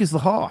the fuck is the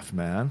Hoff,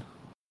 man?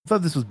 I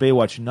thought this was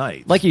Baywatch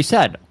Nights. Like you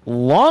said,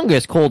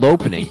 longest cold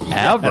opening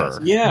ever.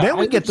 Yeah. Then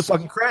we get the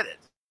fucking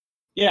credits.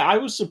 Yeah, I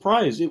was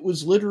surprised. It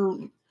was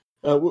literally...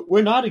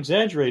 we're not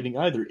exaggerating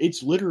either.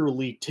 It's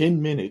literally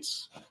 10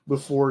 minutes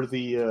before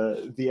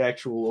the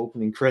actual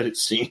opening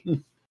credits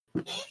scene.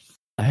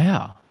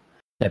 Yeah.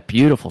 That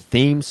beautiful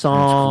theme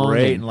song. It's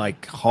great, and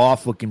like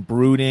Hoff looking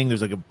brooding.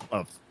 There's like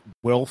a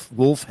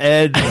wolf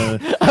head.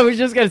 I was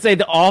just going to say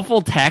the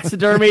awful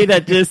taxidermy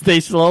that just they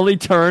slowly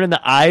turn and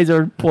the eyes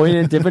are pointing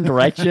in different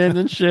directions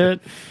and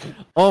shit.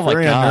 Oh my God.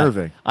 Very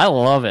unnerving. I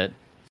love it.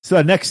 So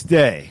next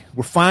day,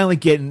 we're finally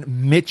getting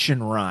Mitch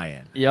and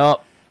Ryan.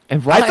 Yep.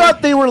 And Ryan... I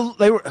thought they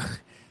were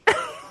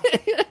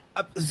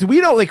so we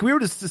don't we were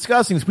just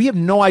discussing this. We have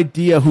no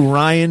idea who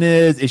Ryan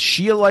is. Is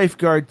she a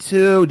lifeguard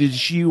too? Did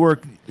she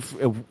work?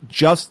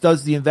 Just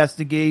does the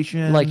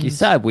investigation? Like you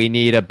said, we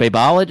need a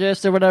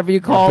babologist or whatever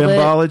you call it. A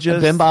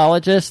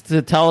bimbologist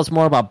to tell us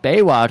more about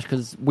Baywatch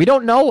because we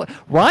don't know.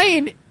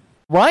 Ryan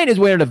is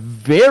wearing a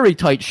very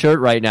tight shirt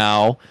right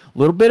now. A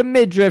little bit of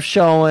midriff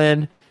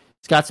showing.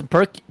 He's got some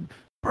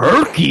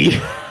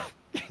perky.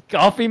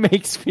 Coffee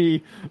makes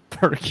me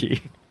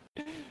perky.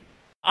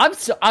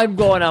 I'm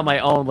going on my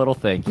own little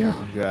thing here.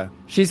 Okay.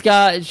 She's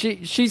got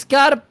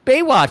a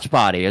Baywatch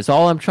body. Is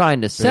all I'm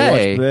trying to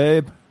say, Baywatch,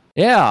 babe.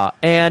 Yeah,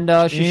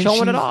 and she's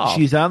showing it off.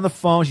 She's on the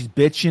phone. She's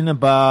bitching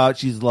about.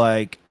 She's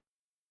like,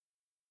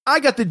 "I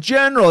got the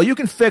General. You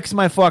can fix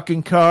my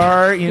fucking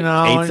car."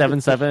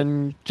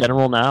 877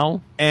 General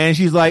now. And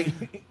she's like,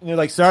 "They're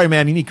like, sorry,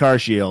 man. You need car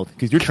shield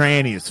because you're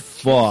tranny as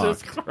fuck."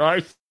 Jesus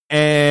Christ.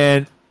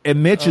 And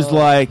Mitch is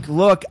like,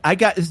 "Look, I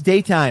got this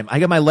daytime. I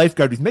got my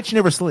lifeguard because Mitch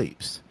never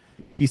sleeps."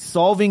 He's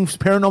solving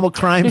paranormal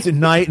crimes at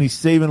night, and he's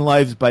saving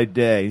lives by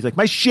day. He's like,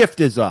 my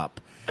shift is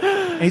up.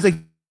 And he's like,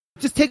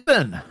 just take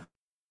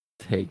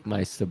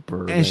my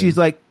Suburban. And she's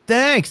like,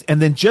 thanks.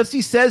 And then just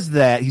he says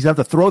that, he's have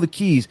to throw the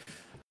keys.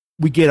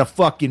 We get a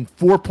fucking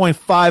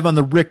 4.5 on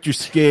the Richter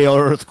scale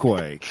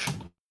earthquake.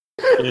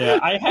 Yeah,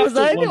 I have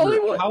to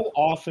wonder, how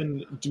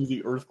often do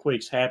the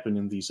earthquakes happen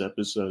in these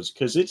episodes?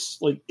 Because it's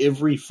like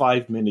every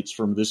 5 minutes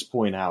from this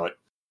point out.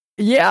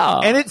 Yeah.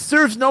 And it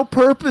serves no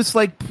purpose,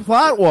 like,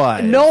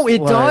 plot-wise. No, it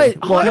does.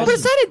 100%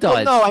 it does.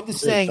 Well, no, I'm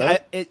just saying,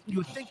 you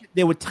would think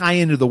they would tie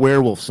into the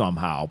werewolf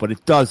somehow, but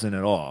it doesn't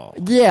at all.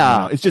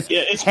 Yeah. It's just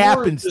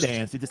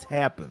happenstance. It just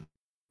happens.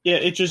 Yeah,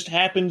 it just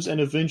happens and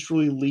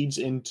eventually leads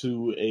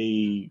into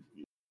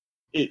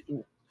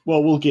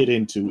well, we'll get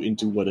into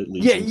what it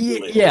leads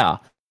into later. Yeah.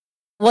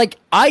 Like,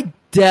 I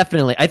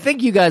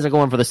think you guys are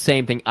going for the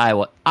same thing I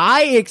was.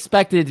 I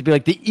expected it to be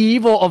like the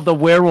evil of the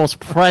werewolf's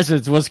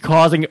presence was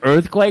causing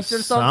earthquakes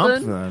or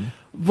something.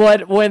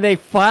 But when they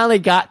finally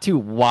got to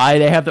why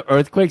they have the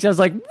earthquakes, I was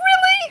like,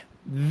 really?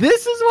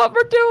 This is what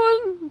we're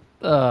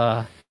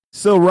doing?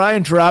 So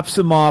Ryan drops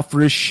him off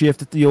for his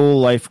shift at the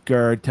old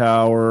lifeguard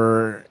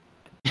tower.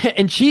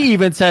 And she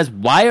even says,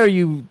 why are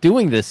you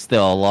doing this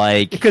still?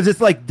 Like, because it's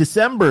like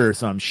December or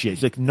some shit.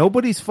 She's like,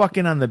 nobody's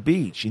fucking on the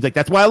beach. She's like,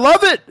 that's why I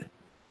love it.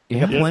 I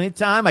have plenty of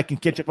time. I can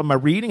catch up on my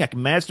reading. I can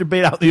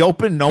masturbate out in the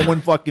open. No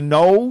one fucking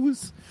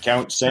knows.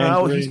 Count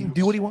sand grains. He can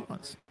do what he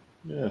wants.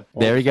 Yeah.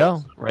 There you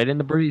go. Right in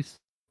the breeze.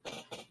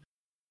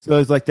 So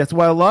it's like, that's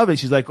why I love it.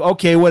 She's like,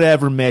 okay,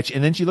 whatever, Mitch.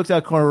 And then she looks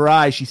out the corner of her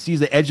eye. She sees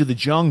the edge of the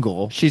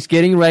jungle. She's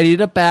getting ready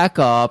to back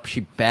up. She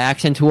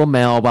backs into a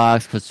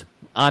mailbox because,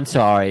 I'm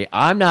sorry,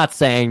 I'm not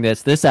saying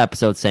this. This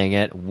episode's saying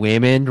it.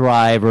 Women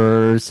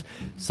drivers.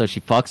 So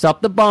she fucks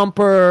up the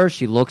bumper.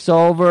 She looks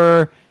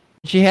over.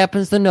 She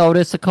happens to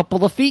notice a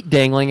couple of feet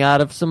dangling out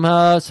of some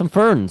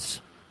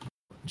ferns.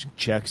 She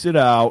checks it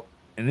out,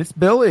 and it's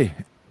Billy.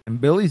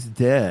 And Billy's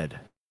dead.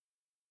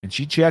 And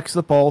she checks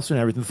the pulse and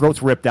everything. The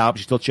throat's ripped out, but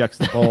she still checks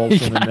the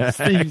pulse.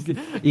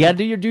 You got to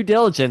do your due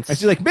diligence. And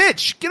she's like,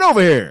 Mitch, get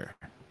over here.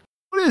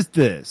 What is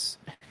this?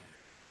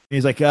 And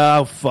he's like,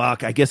 oh,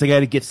 fuck. I guess I got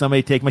to get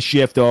somebody to take my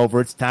shift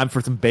over. It's time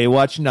for some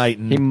Baywatch night.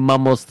 And he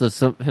mumbles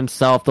to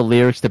himself the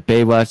lyrics to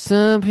Baywatch.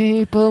 Some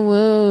people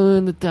will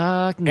in the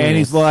darkness. And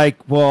he's like,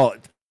 well,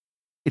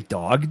 a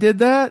dog did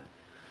that?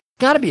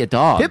 Got to be a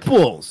dog. Pit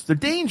bulls. They're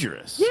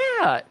dangerous.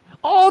 Yeah.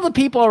 All the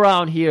people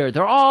around here,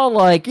 they're all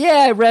like,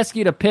 yeah, I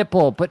rescued a pit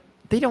bull, but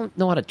they don't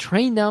know how to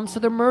train them, so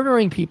they're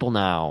murdering people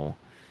now.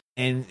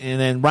 And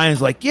then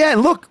Ryan's like, yeah,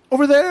 and look,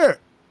 over there.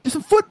 There's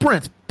some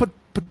footprints, but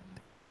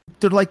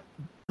they're like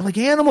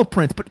animal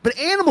prints, but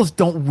animals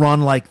don't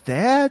run like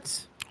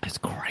that. It's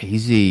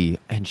crazy.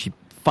 And she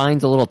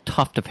finds a little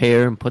tuft of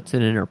hair and puts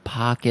it in her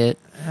pocket.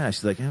 Yeah,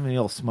 she's like, maybe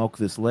I'll smoke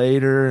this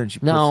later, and she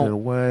puts it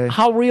away.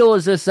 How real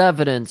is this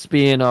evidence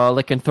being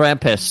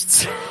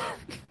lycanthropists?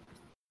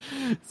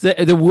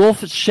 The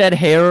wolf shed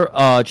hair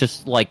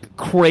just like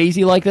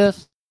crazy like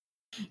this?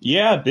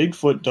 Yeah,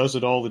 Bigfoot does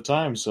it all the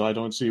time, so I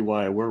don't see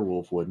why a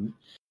werewolf wouldn't.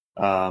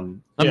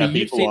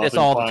 You've seen this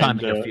all the time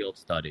in your field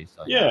studies.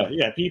 So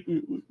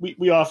People,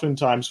 we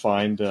oftentimes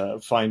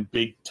find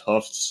big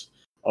tufts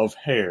of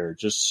hair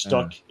just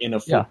stuck in a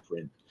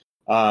footprint.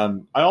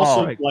 I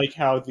also like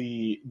how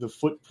the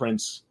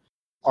footprints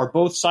are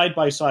both side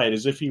by side,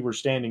 as if he were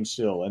standing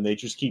still, and they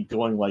just keep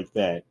going like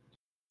that.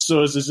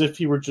 So it's as if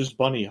he were just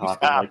bunny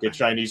hopping like a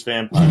Chinese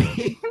vampire.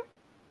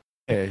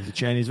 Yeah, he's a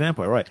Chinese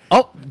vampire, right?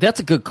 Oh, that's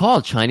a good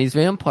call, Chinese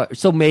vampire.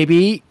 So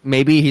maybe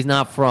he's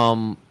not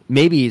from.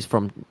 Maybe he's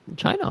from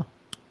China.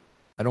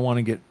 I don't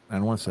want to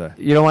say.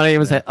 You don't want to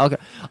even say. Okay.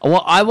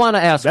 Well, I want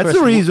to ask. That's Chris,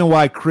 the reason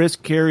why Chris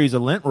carries a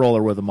lint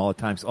roller with him all the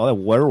time. All that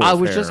werewolf I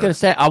was hair. just going to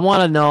say. I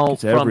want to know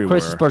It's from everywhere.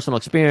 Chris's personal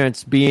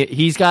experience.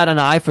 He's got an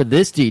eye for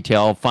this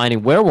detail,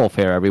 finding werewolf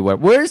hair everywhere.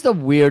 Where's the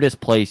weirdest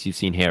place you've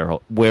seen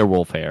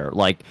werewolf hair?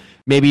 Like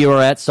maybe you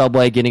were at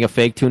Subway getting a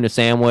fake tuna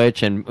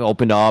sandwich and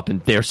opened up,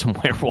 and there's some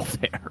werewolf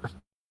hair.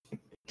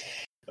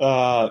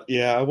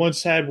 Yeah, I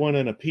once had one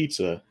in a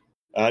pizza.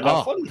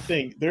 Funny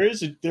thing, there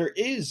is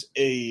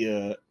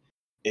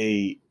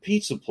a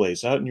pizza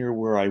place out near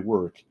where I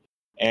work,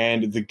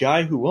 and the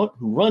guy who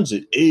runs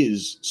it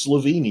is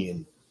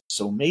Slovenian.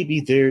 So maybe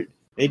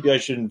I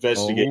should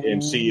investigate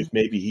and see if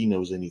maybe he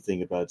knows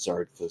anything about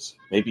Zarkthus.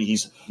 Maybe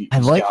he's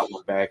got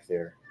one back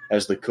there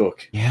as the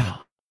cook. Yeah,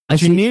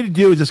 What you need to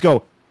do is just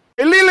go,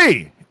 hey,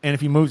 Lily! And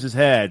if he moves his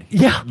head,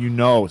 you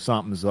know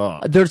something's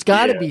up. There's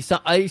got to be some.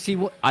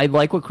 I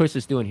like what Chris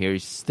is doing here.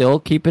 He's still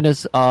keeping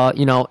his,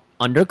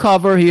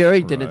 undercover here.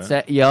 He didn't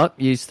say,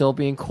 he's still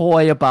being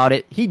coy about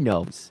it. He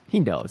knows.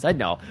 I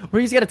know.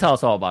 He's going to tell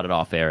us all about it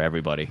off air,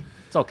 everybody.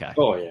 It's okay.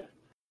 Oh, yeah.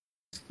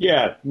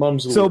 Yeah,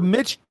 mum's the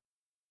word.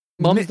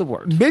 Mum's the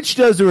word. Mitch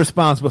does the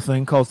responsible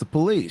thing, calls the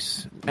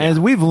police. As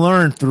we've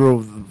learned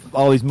through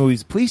all these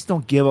movies, police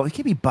don't give up. They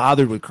can't be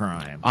bothered with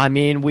crime. I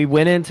mean, we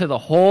went into the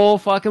whole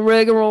fucking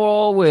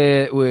rigmarole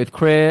with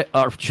Chris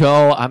or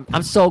Joe.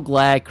 I'm so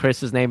glad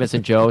Chris's name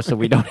isn't Joe, so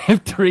we don't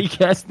have three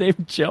guests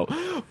named Joe.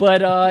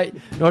 But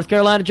North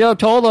Carolina Joe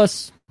told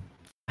us,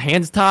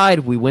 hands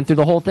tied. We went through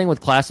the whole thing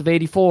with Class of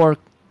 '84.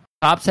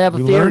 Cops have a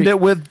theory. We learned it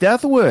with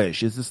Death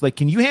Wish. It's just like,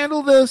 can you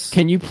handle this?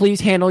 Can you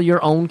please handle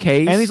your own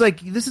case? And he's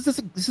like, this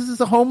is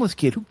a homeless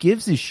kid. Who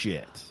gives a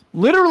shit?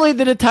 Literally,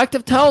 the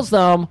detective tells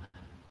them,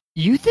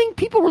 you think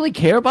people really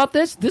care about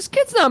this? This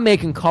kid's not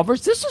making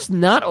covers. This is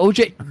not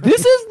O.J.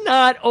 This is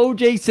not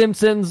O.J.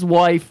 Simpson's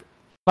wife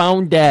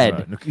Found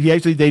dead.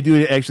 Right. They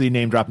do actually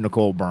name drop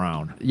Nicole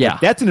Brown. Yeah.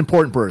 Like, that's an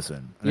important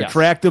person. An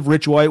attractive,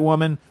 rich white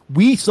woman.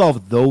 We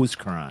solve those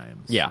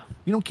crimes. Yeah.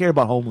 We don't care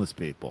about homeless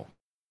people.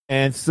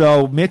 And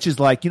so Mitch is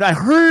like, I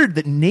heard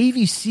that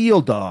Navy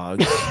SEAL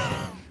dogs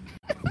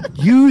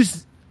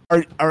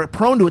are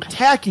prone to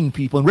attacking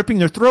people and ripping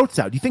their throats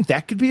out. Do you think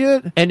that could be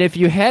it? And if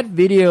you had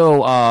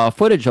video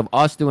footage of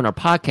us doing our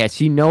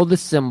podcast, you know the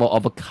symbol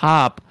of a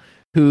cop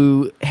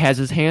who has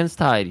his hands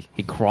tied.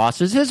 He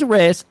crosses his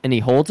wrist and he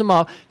holds them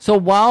up. So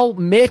while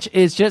Mitch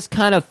is just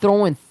kind of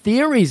throwing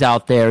theories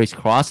out there, he's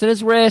crossing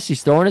his wrist,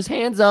 he's throwing his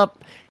hands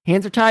up,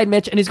 hands are tied,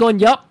 Mitch, and he's going,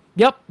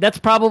 Yep, that's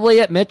probably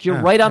it, Mitch.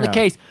 You're right on the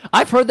case.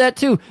 I've heard that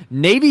too.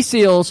 Navy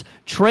SEALs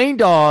train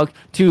dog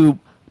to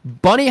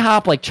bunny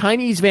hop like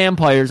Chinese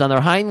vampires on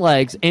their hind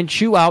legs and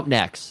chew out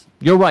necks.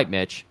 You're right,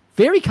 Mitch.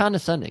 Very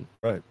condescending.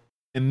 Right.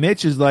 And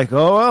Mitch is like,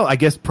 oh, well, I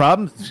guess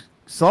problem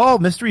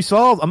solved, mystery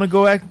solved. I'm going to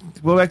go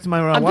back to my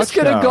I'm just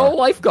going to go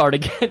lifeguard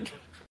again.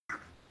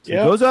 So he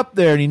goes up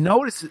there and he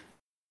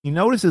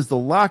notices the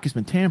lock has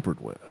been tampered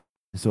with.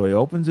 So he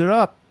opens it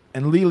up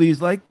and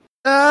Lily's like,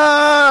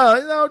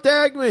 don't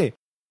tag me.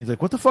 He's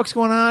like, what the fuck's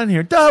going on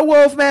here?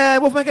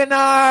 Wolfman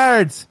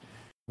Kennards.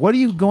 What are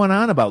you going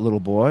on about, little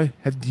boy?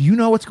 Do you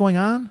know what's going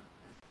on?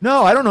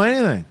 No, I don't know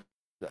anything.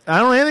 I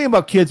don't know anything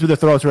about kids with their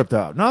throats ripped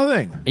out.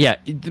 Nothing. Yeah,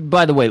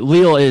 by the way,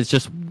 Leo is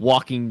just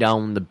walking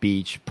down the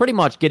beach, pretty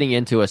much getting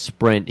into a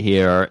sprint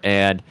here,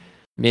 and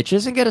Mitch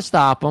isn't going to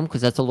stop him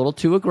because that's a little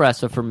too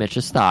aggressive for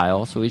Mitch's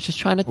style, so he's just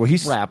trying to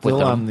rap with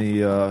him. On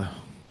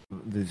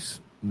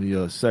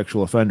the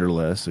sexual offender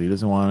list, so he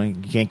doesn't want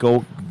to. He can't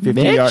go 50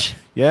 Mitch? yards.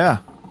 Yeah,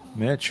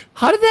 Mitch.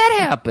 How did that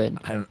happen?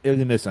 It was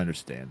a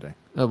misunderstanding.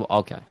 Oh,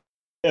 okay.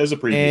 It was a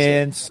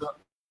previous.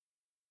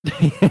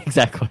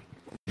 Exactly.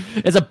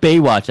 It's a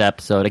Baywatch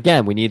episode.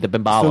 Again, we need the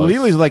bimbalos. So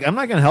Lily's like, I'm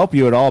not going to help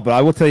you at all, but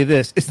I will tell you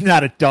this. It's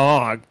not a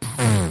dog.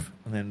 And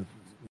then,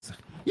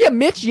 yeah,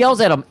 Mitch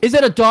yells at him. Is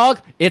it a dog?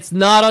 It's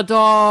not a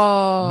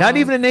dog. Not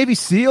even a Navy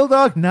SEAL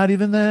dog? Not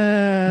even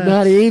that.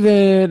 Not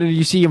even. And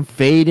you see him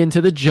fade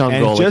into the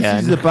jungle and just again.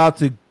 as he's about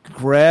to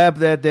grab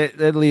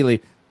that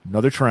Lily,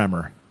 another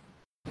tremor.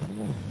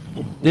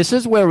 This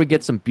is where we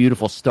get some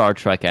beautiful Star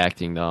Trek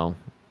acting, though.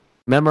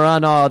 Remember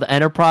on the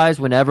Enterprise,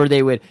 whenever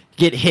they would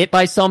get hit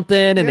by something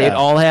and they'd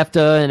all have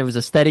to, and it was a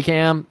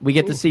Steadicam, we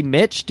get to see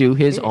Mitch do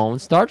his own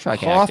Star Trek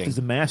Hoth acting. is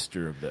a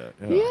master of that.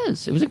 Yeah. He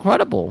is. It was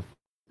incredible.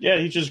 Yeah,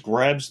 he just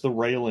grabs the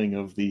railing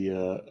of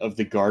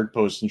the guard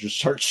post and just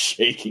starts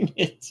shaking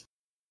it.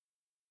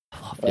 I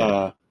love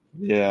that.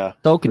 Yeah.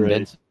 So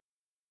convinced.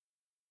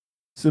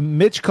 So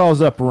Mitch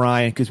calls up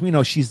Ryan because we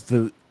know she's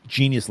the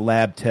genius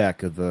lab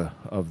tech of the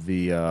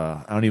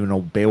I don't even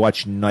know,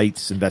 Baywatch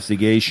Nights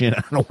investigation.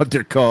 I don't know what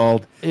they're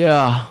called.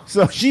 Yeah.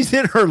 So she's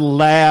in her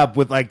lab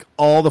with like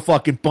all the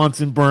fucking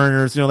Bunsen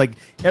burners, like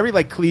every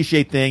like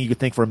cliche thing you could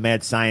think for a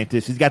mad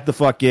scientist. She's got the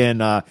fucking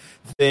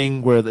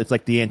thing where it's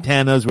like the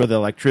antennas where the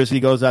electricity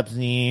goes up.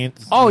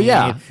 Oh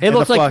yeah, it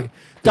looks like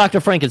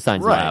Dr.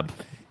 Frankenstein's lab.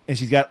 And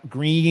she's got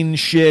green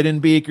shit in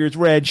beakers,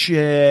 red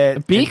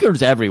shit.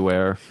 Beakers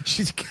everywhere.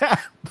 She's got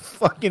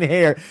fucking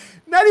hair.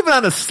 Not even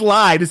on a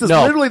slide. It's just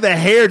literally the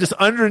hair just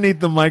underneath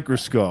the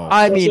microscope.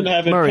 I mean, doesn't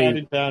have it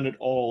patted down at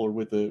all, or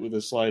with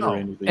a slide or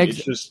anything. It's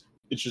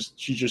just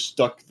she just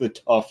stuck the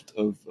tuft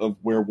of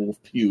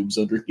werewolf pubes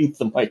underneath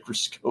the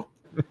microscope.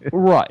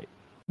 Right.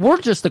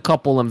 We're just a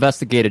couple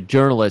investigative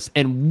journalists,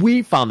 and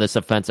we found this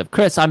offensive.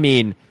 Chris, I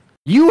mean,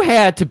 you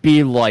had to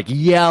be like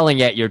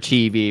yelling at your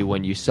TV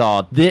when you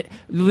saw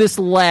this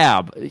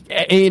lab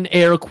in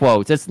air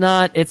quotes. It's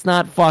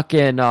not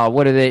fucking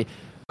what are they?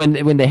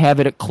 When they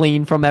have it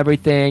clean from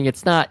everything,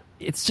 it's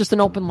just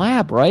an open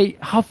lab, right?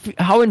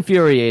 How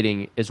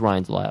infuriating is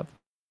Ryan's lab?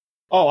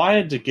 Oh, I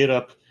had to get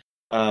up,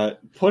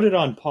 put it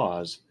on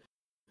pause,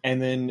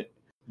 and then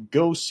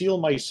go seal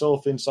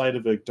myself inside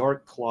of a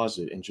dark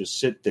closet and just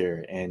sit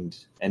there and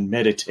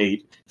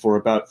meditate for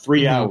about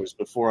 3 hours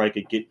before I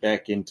could get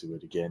back into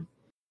it again.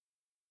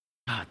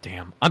 God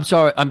damn. I'm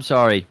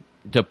sorry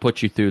to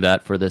put you through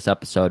that for this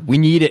episode. We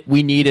needed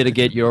to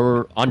get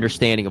your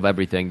understanding of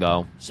everything,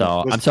 though.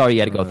 So I'm sorry you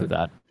had to go through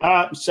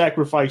that.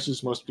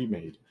 Sacrifices must be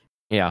made.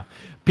 Yeah,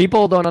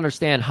 people don't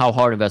understand how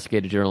hard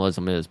investigative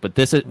journalism is, but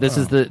this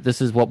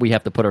is what we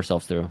have to put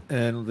ourselves through.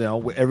 And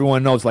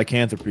everyone knows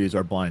lycanthropy is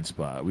our blind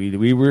spot.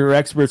 We were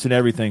experts in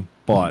everything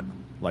but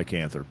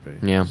lycanthropy.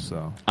 Yeah.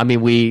 So I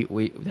mean,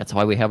 we that's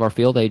why we have our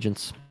field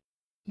agents.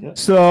 Yeah.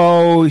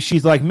 So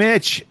she's like,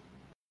 Mitch,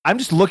 I'm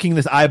just looking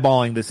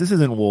eyeballing this. This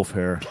isn't wolf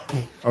hair.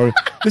 Or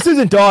this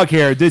isn't dog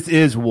hair. This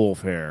is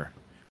wolf hair.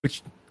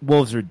 Which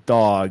wolves are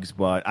dogs,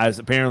 but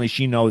apparently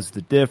she knows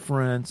the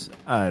difference.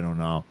 I don't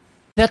know.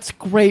 That's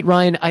great,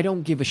 Ryan. I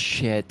don't give a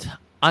shit.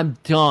 I'm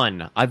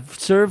done. I've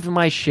served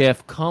my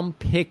shift. Come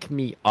pick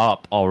me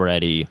up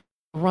already.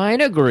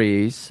 Ryan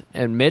agrees,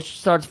 and Mitch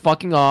starts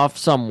fucking off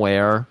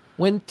somewhere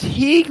when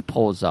Teague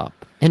pulls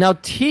up. And now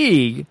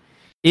Teague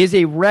is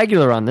a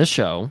regular on this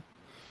show.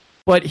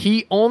 But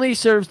he only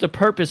serves the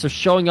purpose of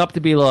showing up to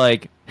be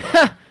like,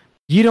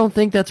 you don't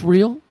think that's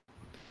real?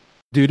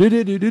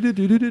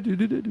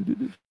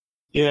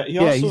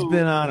 Yeah, he's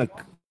been on a.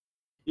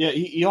 Yeah,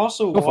 he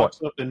also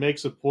walks up and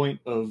makes a point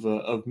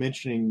of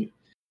mentioning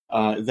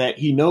that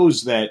he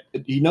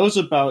knows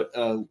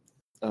about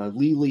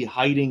Lily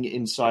hiding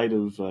inside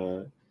of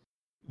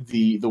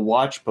the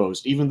watch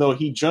post, even though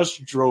he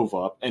just drove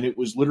up and it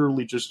was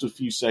literally just a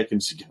few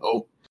seconds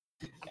ago.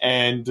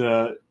 And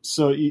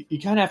so you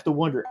kind of have to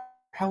wonder,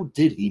 how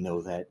did he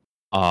know that?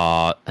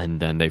 And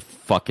then they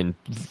fucking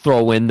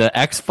throw in the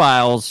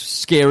X-Files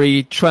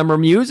scary tremor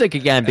music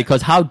again,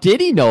 because how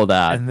did he know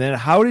that? And then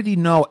how did he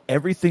know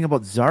everything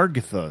about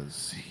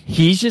Zargathas?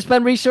 He's just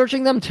been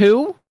researching them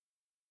too?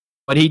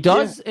 But he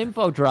does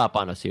info drop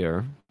on us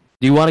here.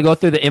 Do you want to go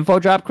through the info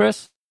drop,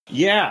 Chris?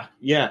 Yeah.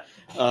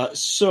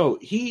 So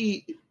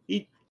he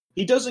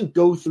doesn't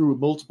go through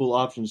multiple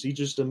options. He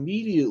just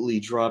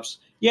immediately drops,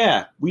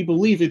 we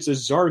believe it's a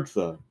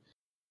Zargtha.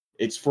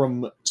 It's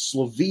from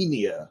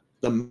Slovenia,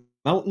 the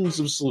mountains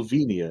of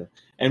Slovenia,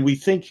 and we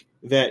think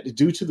that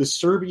due to the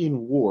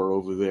Serbian war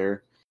over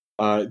there,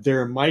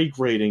 they're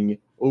migrating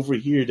over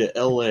here to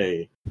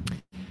L.A.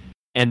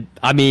 And,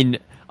 I mean,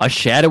 a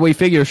shadowy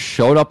figure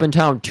showed up in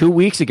town 2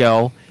 weeks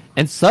ago,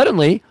 and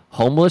suddenly,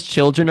 homeless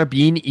children are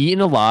being eaten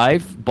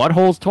alive,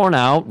 buttholes torn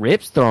out,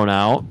 ribs thrown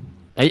out.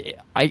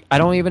 I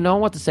don't even know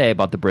what to say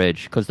about the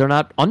bridge, because they're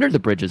not under the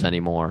bridges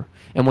anymore.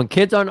 And when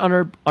kids aren't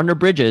under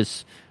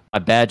bridges, my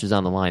badge is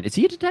on the line. Is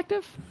he a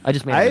detective? I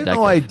have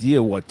no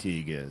idea what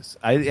Teague is.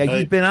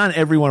 He's been on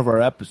every one of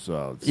our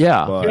episodes.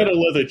 Yeah. He's got a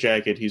leather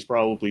jacket. He's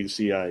probably the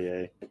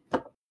CIA.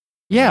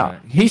 Yeah.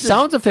 He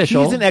sounds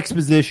official. He's an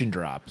exposition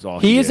drop.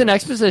 He is an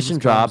exposition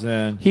drop.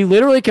 He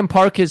literally can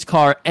park his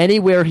car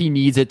anywhere he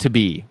needs it to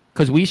be.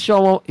 Because we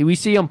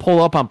see him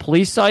pull up on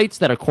police sites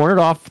that are cornered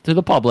off to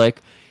the public.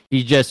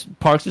 He just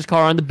parks his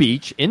car in the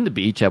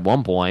beach at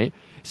one point.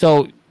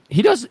 So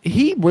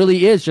he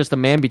really is just a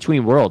man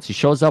between worlds. He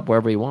shows up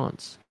wherever he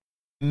wants.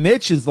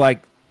 Mitch is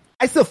like,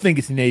 I still think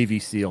it's Navy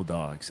SEAL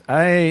dogs.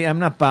 I'm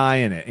not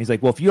buying it. He's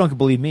like, well, if you don't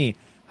believe me,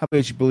 how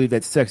about you believe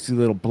that sexy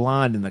little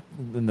blonde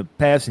in the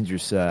passenger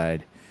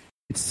side?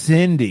 It's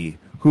Cindy,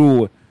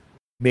 who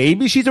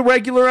maybe she's a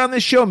regular on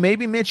this show.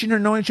 Maybe Mitch and her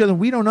know each other.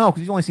 We don't know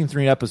because we've only seen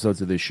 3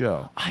 episodes of this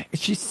show.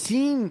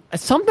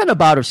 Something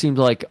about her seems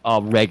like a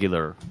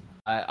regular.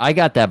 I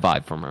got that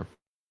vibe from her.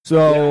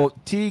 So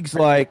Teague's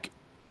like,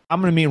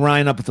 I'm going to meet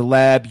Ryan up at the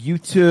lab. You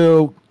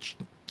two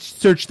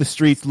search the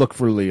streets, look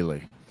for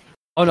Lily.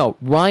 Oh, no.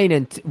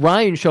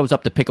 Ryan shows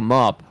up to pick him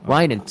up.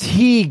 Ryan and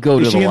Teague go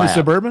to the lab. Is she in the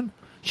Suburban?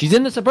 She's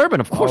in the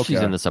Suburban. Of course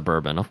she's in the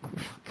Suburban.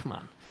 Come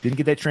on. Didn't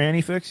get that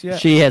tranny fixed yet?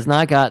 She has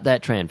not got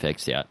that tran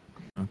fixed yet.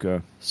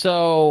 Okay.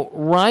 So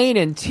Ryan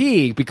and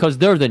Teague, because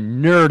they're the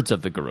nerds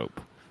of the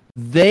group,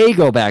 they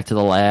go back to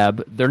the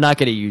lab. They're not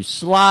going to use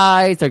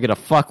slides. They're going to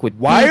fuck with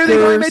Why are they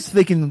doing it? So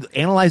they can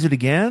analyze it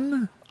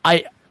again?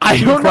 I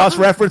don't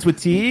cross-reference with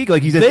Teague?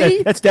 Like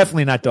that's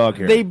definitely not dog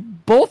hair. They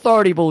both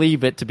already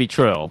believe it to be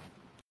true.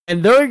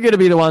 And they're going to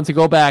be the ones to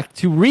go back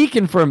to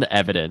reconfirm the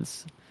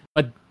evidence.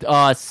 But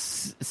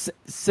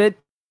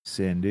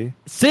Cindy,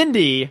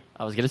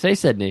 I was going to say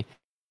Sydney,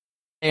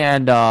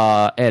 and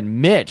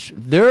Mitch,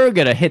 they're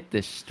going to hit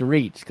the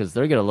streets because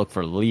they're going to look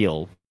for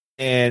Leo.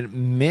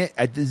 And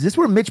is this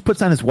where Mitch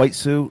puts on his white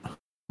suit? Oh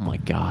my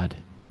God,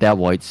 that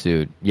white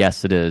suit!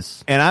 Yes, it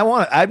is. And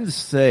I'm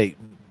just say,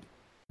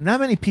 not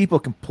many people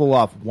can pull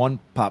off one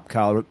pop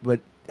collar, but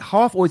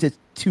Hoff always has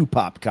 2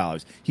 pop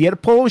collars. He had a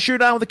polo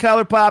shirt on with the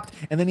collar popped,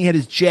 and then he had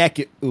his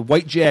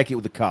white jacket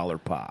with the collar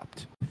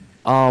popped.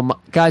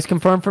 Guys,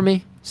 confirm for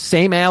me.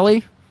 Same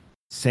alley.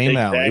 Same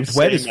alley. It was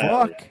wet as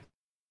fuck.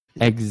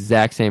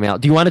 Exact same alley.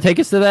 Do you want to take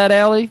us to that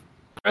alley,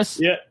 Chris?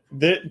 Yeah,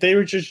 they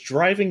were just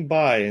driving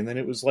by, and then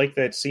it was like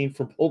that scene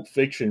from Pulp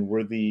Fiction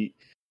where the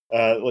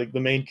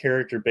main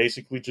character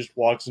basically just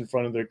walks in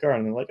front of their car,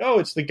 and they're like, "Oh,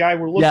 it's the guy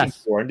we're looking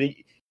for," and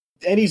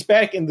he's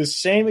back in the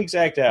same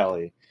exact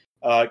alley,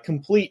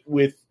 complete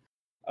with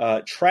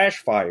trash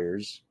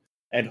fires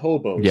and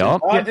hobos.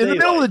 Yep. In the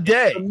middle of the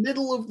day. In the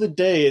middle of the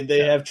day, and they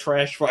have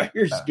trash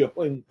fires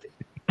going.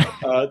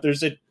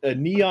 There's a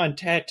neon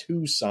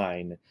tattoo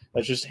sign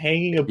that's just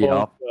hanging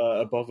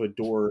above a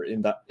door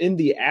in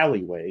the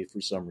alleyway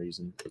for some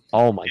reason.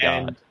 Oh my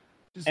God!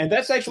 And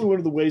that's actually one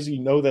of the ways you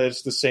know that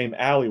it's the same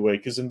alleyway,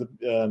 because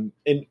in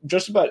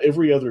just about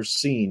every other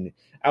scene,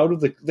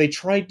 they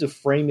tried to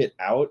frame it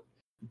out,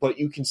 but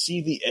you can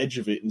see the edge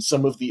of it in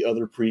some of the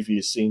other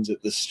previous scenes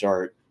at the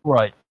start.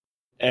 Right.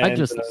 And,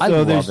 I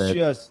love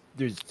it.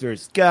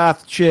 There's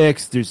goth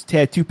chicks, there's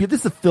tattoo people. This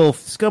is the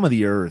filth, scum of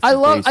the earth.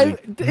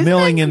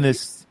 Milling in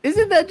this.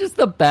 Isn't that just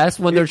the best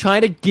when they're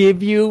trying to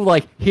give you,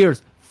 like,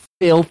 here's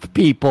filth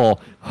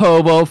people,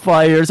 hobo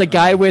fires, a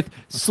guy with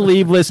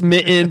sleeveless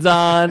mittens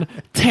on,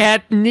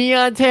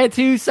 neon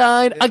tattoo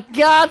sign, a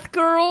goth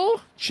girl,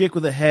 chick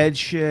with a head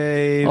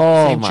shave.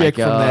 Oh, same my chick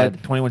God. from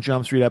that 21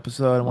 Jump Street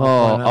episode.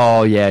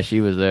 Oh yeah, she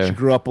was there. She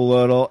grew up a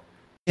little.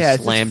 Yeah,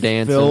 slam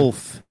dancing.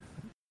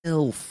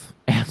 Filth.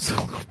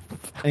 Absolutely.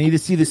 And you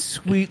just see this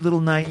sweet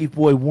little naive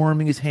boy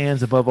warming his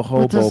hands above a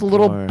hobo. With this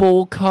little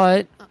bowl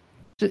cut.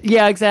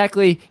 Yeah,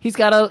 exactly. He's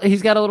got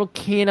a little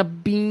can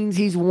of beans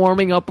he's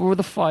warming up over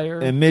the fire.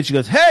 And Mitch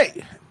goes,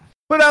 "Hey,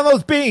 put on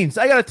those beans.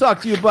 I got to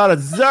talk to you about a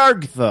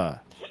Zargtha."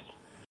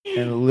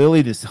 And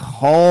Lily just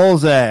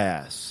hauls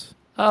ass.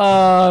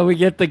 We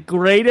get the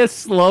greatest,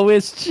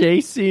 slowest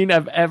chase scene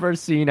I've ever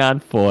seen on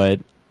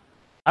foot.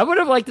 I would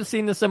have liked to have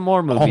seen this in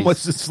more movies.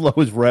 Almost as slow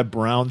as Reb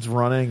Brown's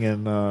running,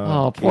 and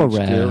poor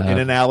Reb. in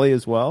an alley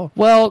as well.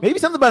 Well, maybe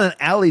something about an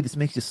alley just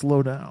makes you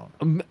slow down.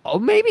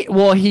 Maybe.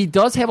 Well, he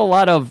does have a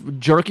lot of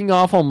jerking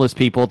off homeless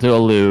people to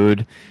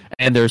elude,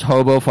 and there's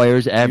hobo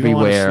fires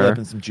everywhere. Slip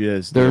in some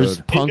jizz, there's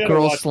dude. punk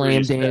girls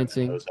slam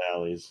dancing. Those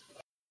alleys.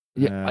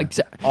 Yeah,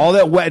 exactly. All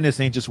that wetness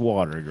ain't just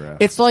water, Graf.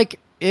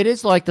 It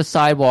is like the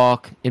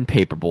sidewalk in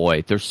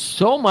Paperboy. There's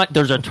so much.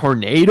 There's a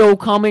tornado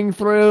coming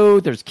through.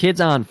 There's kids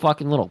on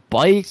fucking little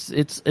bikes.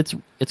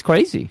 It's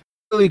crazy.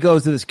 He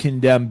goes to this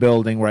condemned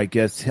building where I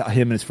guess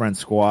him and his friend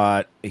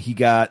squat. He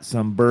got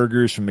some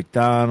burgers from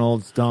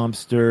McDonald's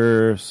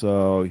dumpster.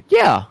 So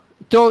yeah,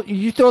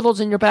 you throw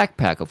those in your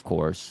backpack. Of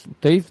course,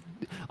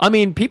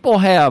 people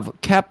have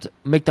kept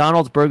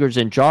McDonald's burgers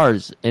in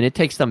jars, and it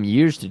takes them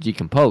years to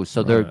decompose.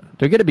 So they're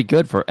going to be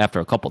good for after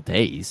a couple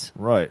days.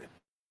 Right.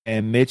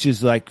 And Mitch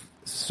is like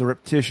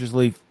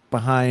surreptitiously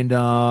behind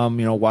him,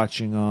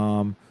 watching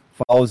him,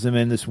 follows him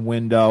in this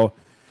window.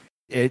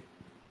 It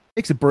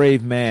takes a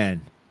brave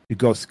man to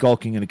go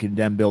skulking in a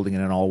condemned building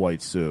in an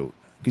all-white suit.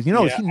 Because,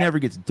 he never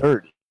gets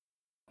dirt.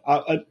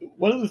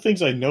 One of the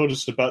things I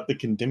noticed about the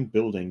condemned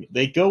building,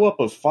 they go up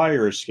a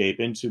fire escape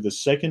into the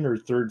second or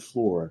third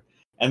floor,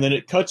 and then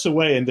it cuts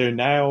away, and they're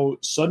now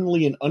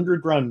suddenly in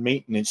underground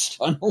maintenance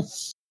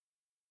tunnels.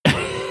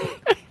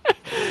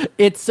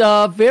 It's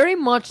very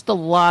much the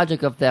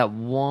logic of that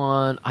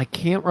one. I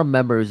can't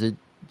remember. It was a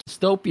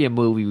dystopian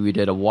movie we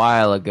did a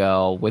while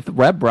ago with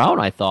Reb Brown,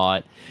 I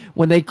thought.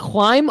 When they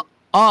climb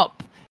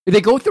up,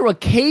 they go through a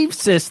cave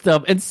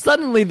system, and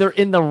suddenly they're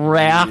in the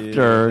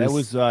rafters.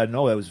 Yeah, that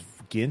was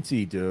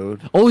Ginty,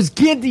 dude. Oh, it was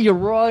Ginty, you're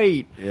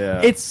right.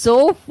 Yeah. It's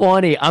so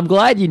funny. I'm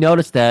glad you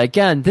noticed that.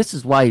 Again, this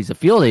is why he's a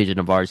field agent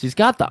of ours. He's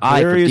got the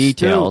eye for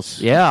details.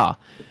 Yeah.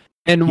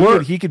 And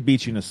he could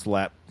beat you in a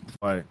slap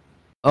fight.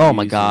 Oh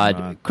my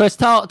God, Chris!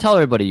 Tell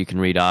everybody you can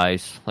read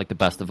eyes like the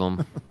best of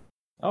them.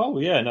 Oh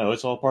yeah, no,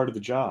 it's all part of the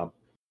job.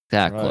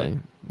 Exactly.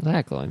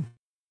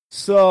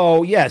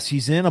 So yes,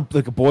 he's in a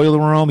boiler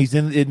room. He's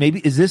in it.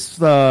 Maybe is this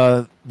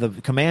the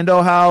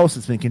commando house?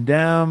 It's been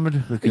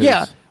condemned.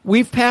 Yeah,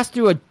 we've passed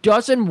through a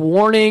dozen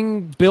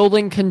warning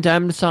building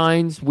condemned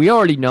signs. We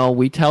already know.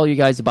 We tell you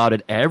guys about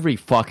it every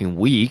fucking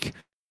week.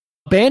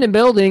 Abandoned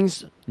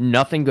buildings,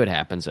 nothing good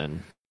happens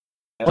in.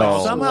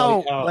 But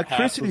somehow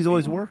electricity's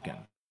always working.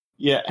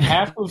 Yeah,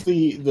 half of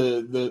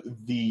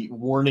the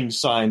warning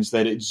signs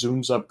that it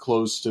zooms up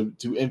close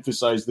to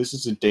emphasize this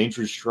is a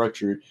dangerous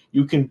structure,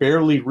 you can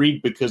barely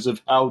read because of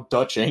how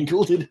Dutch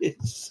angled it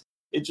is.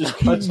 It just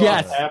cuts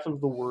off half of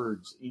the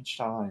words each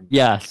time.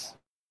 Yes.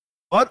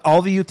 But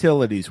all the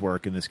utilities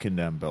work in this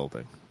condemned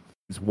building.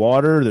 There's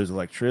water, there's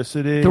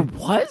electricity. There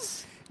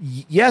was?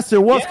 Yes,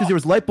 there was, because there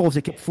was light bulbs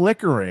that kept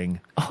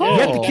flickering. Oh.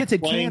 Yet the kids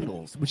had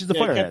candles, which is the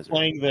fire hazard.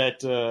 Playing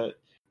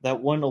that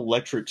one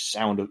electric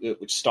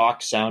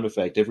stock sound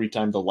effect every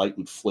time the light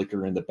would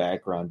flicker in the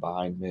background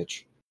behind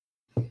Mitch.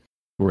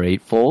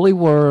 Great Foley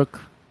work.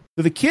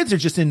 So the kids are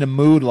just into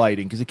mood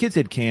lighting because the kids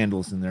had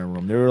candles in their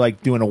room. They were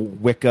like doing a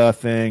Wicca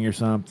thing or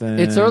something.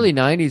 It's early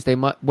 90s. They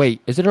might wait.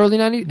 Is it early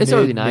 90s? It's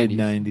early 90s.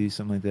 90s,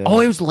 something like that.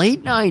 Oh, it was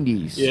late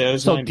 90s. Yeah, it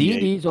was so 98.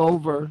 D&D's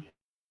over.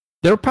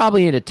 They're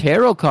probably into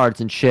tarot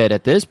cards and shit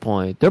at this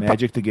point. They're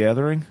Magic the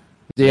Gathering.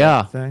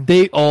 Yeah.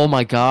 Oh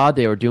my God,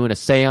 they were doing a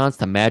seance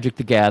to Magic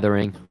the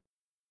Gathering.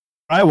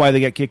 Probably why they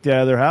got kicked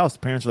out of their house. The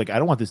parents were like, I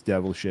don't want this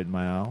devil shit in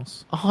my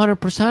house.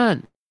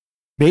 100%.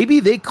 Maybe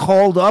they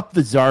called up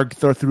the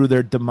Zargtha through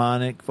their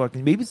demonic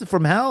fucking... Maybe it's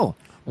from hell.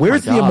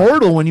 Where's the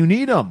immortal when you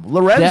need him?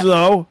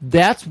 Lorenzo.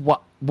 That's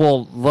what...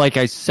 Well, like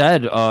I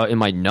said in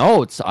my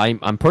notes,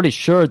 I'm pretty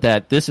sure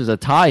that this is a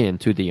tie-in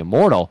to the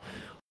immortal.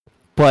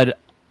 But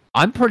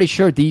I'm pretty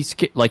sure these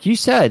kids... Like you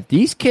said,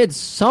 these kids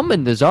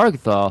summoned the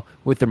Zargtha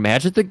with their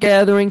Magic the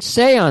Gathering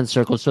seance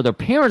circles, so their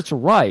parents are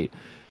right.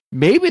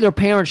 Maybe their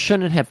parents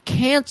shouldn't have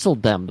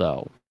canceled them,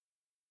 though.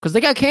 Because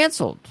they got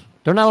canceled.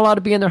 They're not allowed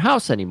to be in their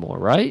house anymore,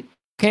 right?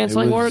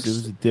 Canceling works? It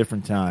was a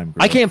different time.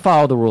 I can't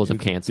follow the rules of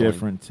canceling.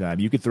 Different time.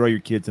 You could throw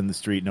your kids in the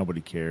street, nobody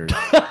cares.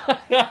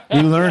 We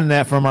learned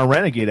that from our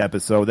Renegade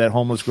episode, that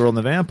homeless girl and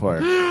the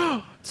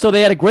vampire. So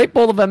they had a great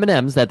bowl of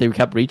M&Ms that they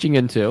kept reaching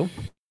into.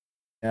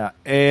 Yeah,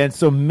 and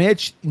so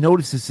Mitch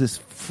notices this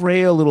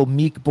frail little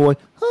meek boy.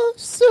 Oh,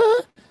 sir,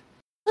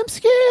 I'm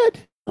scared.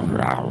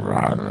 Rah,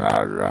 rah,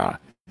 rah, rah.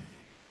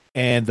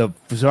 And the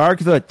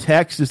Zargtha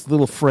attacks this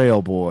little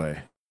frail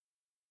boy.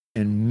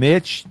 And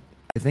Mitch,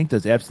 I think,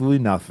 does absolutely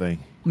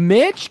nothing.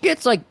 Mitch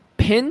gets, like,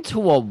 pinned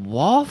to a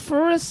wall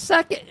for a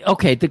second.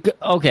 Okay,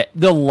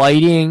 the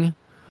lighting,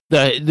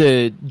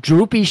 the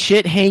droopy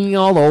shit hanging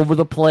all over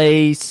the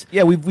place.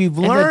 Yeah, we've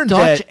learned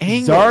that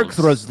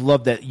Zargthras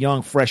love that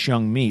fresh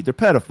young meat. They're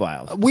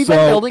pedophiles. We've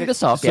been building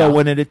this up. So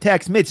when it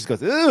attacks Mitch, it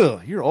goes,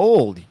 ugh, you're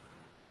old.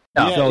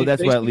 Yeah, so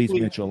that's why it leaves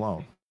Mitch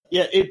alone.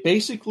 Yeah, it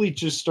basically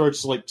just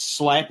starts like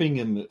slapping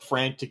him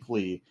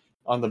frantically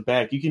on the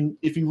back. You can,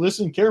 if you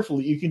listen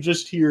carefully, you can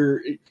just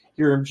hear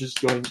him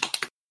just going.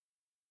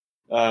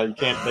 You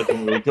can't let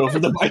him really go for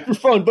the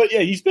microphone, but yeah,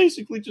 he's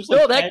basically just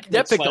like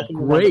that picked up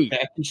great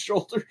back and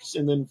shoulders,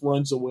 and then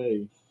runs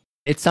away.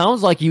 It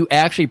sounds like you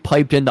actually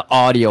piped in the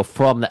audio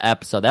from the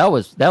episode. That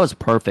was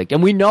perfect,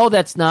 and we know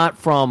that's not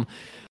from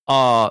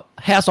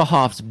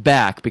Hasselhoff's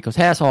back because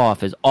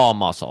Hasselhoff is all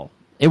muscle.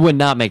 It would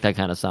not make that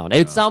kind of sound.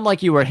 It'd sound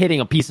like you were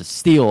hitting a piece of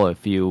steel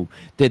if you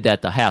did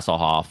that to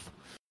Hasselhoff.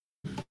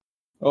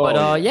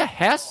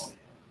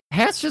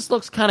 Hass just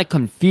looks kind of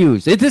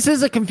confused. This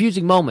is a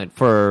confusing moment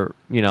for,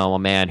 a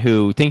man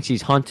who thinks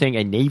he's hunting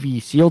a Navy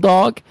SEAL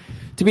dog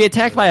to be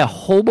attacked by a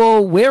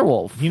hobo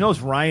werewolf. He knows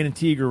Ryan and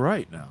Teague are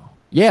right now.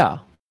 Yeah.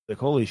 Like,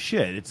 holy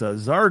shit, it's a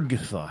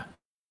Zargatha.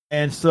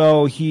 And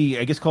so he,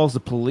 I guess, calls the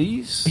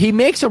police. He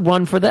makes a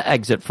run for the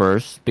exit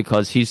first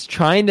because he's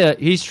trying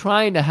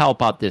to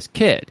help out this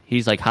kid.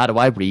 He's like, how do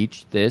I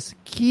reach this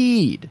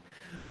kid?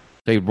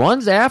 So he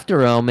runs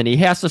after him, and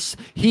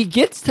he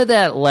gets to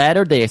that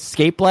ladder, the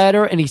escape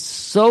ladder, and he's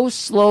so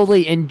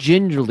slowly and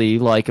gingerly,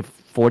 like a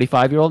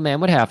 45-year-old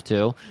man would have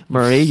to.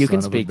 Murray, you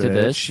can speak to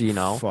this,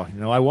 Fuck,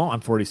 I won't.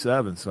 I'm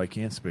 47, so I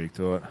can't speak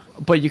to it.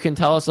 But you can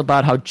tell us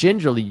about how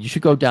gingerly you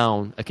should go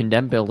down a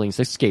condemned building's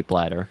escape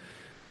ladder.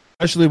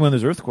 Especially when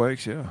there's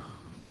earthquakes, yeah.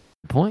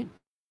 Good point.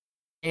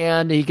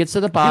 And he gets to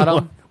the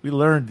bottom. We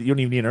learned you don't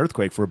even need an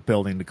earthquake for a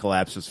building to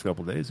collapse just a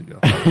couple days ago.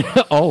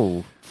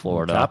 Oh,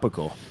 Florida.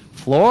 Topical.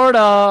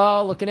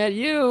 Florida, looking at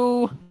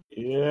you.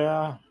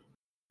 Yeah.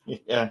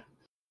 Yeah.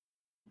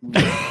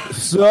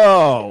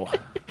 So.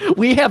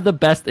 We have the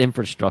best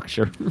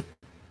infrastructure.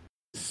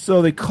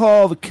 So they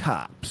call the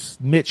cops.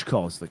 Mitch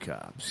calls the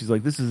cops. He's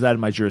like, this is out of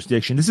my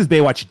jurisdiction. This is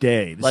Baywatch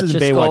Day. This is Baywatch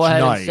Night. Let's just go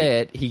ahead and say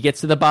it. He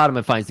gets to the bottom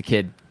and finds the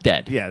kid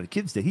dead. Yeah, the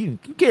kid's dead. He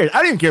didn't care.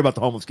 I didn't care about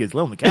the homeless kids,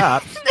 let alone the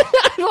cops.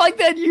 I like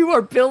that you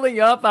are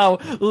building up how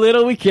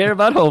little we care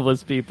about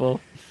homeless people.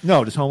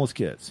 No, just homeless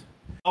kids.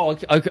 Oh,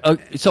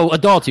 okay. So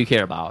adults you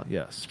care about.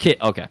 Yes.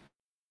 Okay.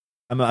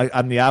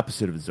 I'm the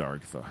opposite of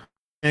Zargatha.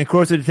 And of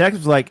course, the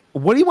detective's like,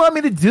 what do you want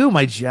me to do?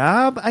 My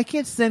job? I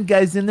can't send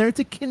guys in there.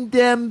 It's a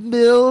condemned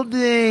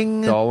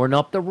building. Throwing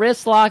up the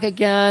wrist lock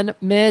again,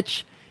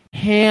 Mitch.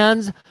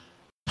 Hands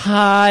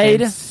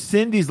tied. And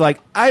Cindy's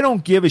like, I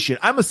don't give a shit.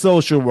 I'm a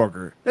social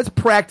worker. That's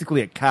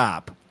practically a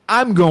cop.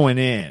 I'm going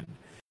in.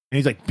 And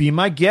he's like, be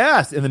my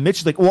guest. And then Mitch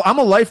is like, well, I'm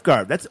a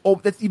lifeguard. That's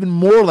even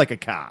more like a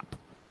cop.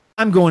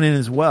 I'm going in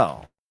as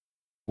well.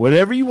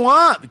 Whatever you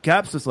want. The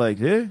cop's just like,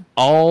 eh.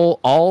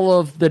 All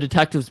of the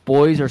detectives'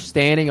 boys are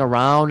standing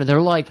around, and they're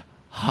like,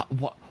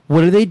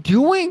 what are they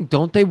doing?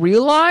 Don't they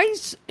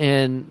realize?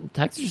 And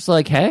detectives just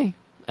like, hey.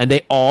 And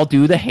they all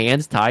do the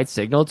hands tied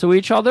signal to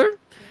each other.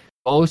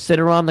 Go sit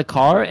around the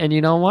car, and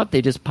you know what?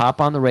 They just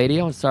pop on the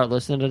radio and start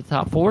listening to the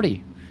top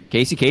 40.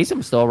 Casey Kasem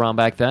was still around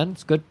back then.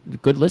 It's good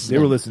listening.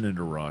 They were listening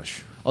to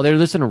Rush. Oh, they were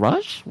listening to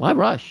Rush? Why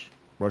Rush?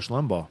 Rush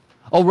Limbaugh.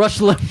 Oh, Rush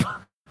Limbaugh.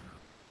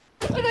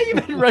 I thought you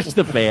meant Rush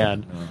the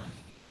band.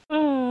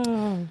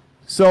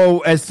 So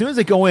as soon as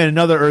they go in,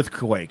 another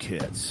earthquake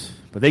hits.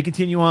 But they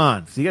continue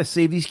on. So you got to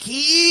save these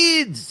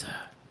kids.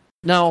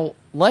 Now,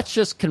 let's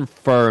just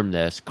confirm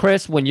this.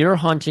 Chris, when you're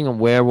hunting a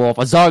werewolf,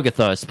 a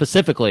Zargatha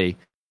specifically,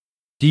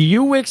 do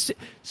you...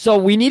 So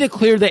we need to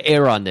clear the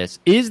air on this.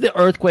 Is the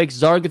earthquake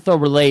Zargatha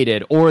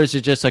related, or is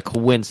it just a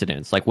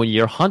coincidence? Like when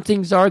you're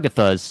hunting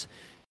Zargathas,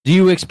 do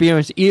you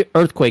experience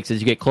earthquakes as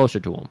you get closer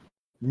to them?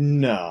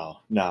 No.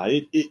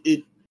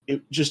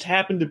 It just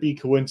happened to be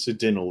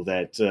coincidental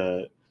that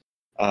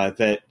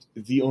that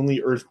the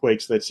only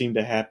earthquakes that seem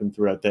to happen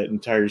throughout that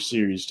entire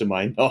series, to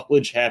my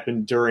knowledge,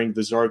 happened during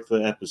the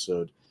Zargatha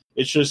episode.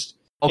 It's just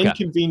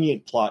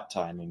inconvenient plot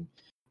timing.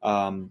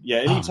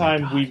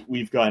 Anytime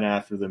we've gone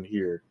after them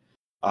here,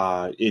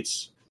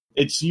 it's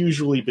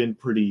usually been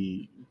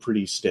pretty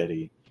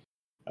steady.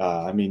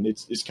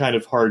 It's kind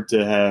of hard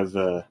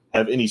to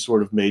have any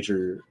sort of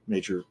major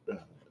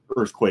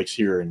earthquakes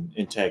here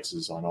in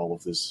Texas on all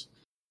of this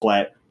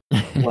flat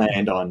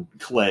land on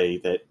clay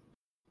that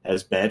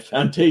has bad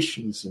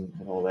foundations and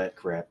all that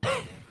crap.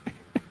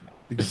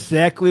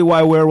 Exactly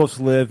why werewolves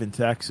live in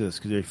Texas,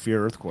 because they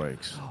fear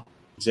earthquakes.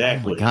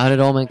 Exactly. Oh my God,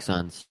 it all makes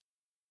sense.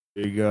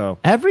 There you go.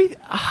 How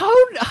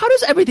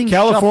does everything?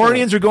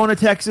 Californians shuffle? are going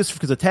to Texas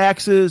because of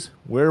taxes.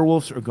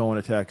 Werewolves are going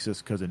to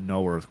Texas because of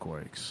no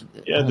earthquakes.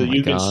 Yeah, the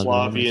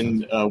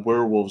Yugoslavian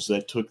werewolves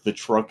that took the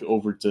truck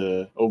over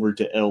to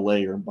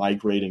L.A. are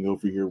migrating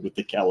over here with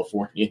the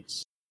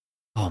Californians.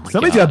 Oh my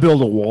Somebody's got to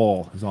build a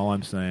wall. Is all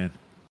I'm saying.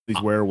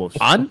 These werewolves.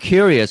 I'm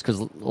curious because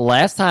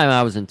last time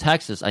I was in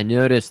Texas, I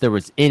noticed there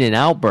was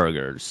In-N-Out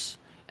burgers.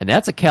 And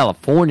that's a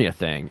California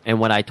thing. And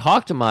when I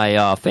talked to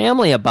my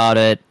family about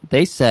it,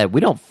 they said,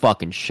 we don't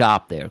fucking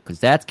shop there because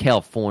that's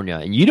California.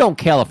 And you don't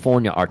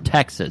California or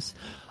Texas.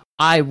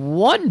 I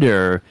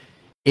wonder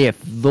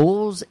if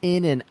those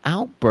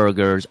In-N-Out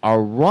burgers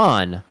are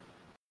run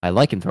by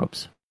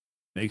lycanthropes.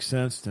 Makes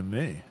sense to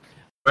me.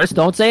 Chris,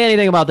 don't say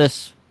anything about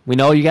this. We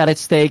know you got to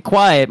stay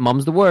quiet.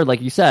 Mum's the word,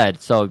 like you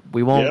said. So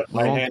we won't. Yep,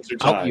 my hands are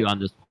out tied. you on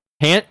this.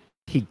 Oh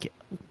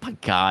my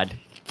God,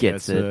 he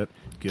gets it.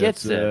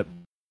 Gets it.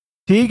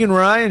 Teague and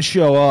Ryan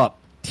show up.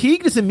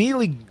 Teague just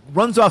immediately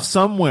runs off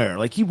somewhere.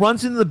 Like, he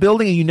runs into the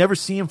building and you never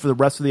see him for the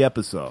rest of the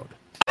episode.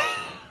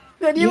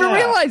 Didn't even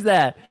realize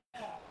that.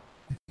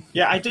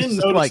 Yeah, I didn't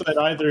notice that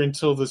either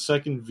until the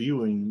second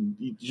viewing.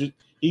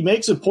 He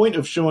makes a point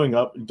of showing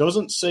up,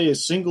 doesn't say a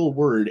single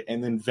word,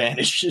 and then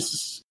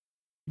vanishes.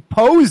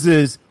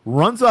 Poses,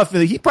 runs off.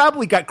 He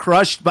probably got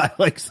crushed by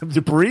like some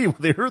debris with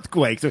the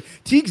earthquake. So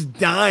Teague's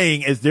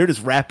dying as they're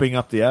just wrapping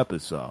up the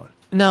episode.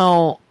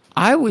 Now,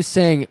 I was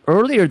saying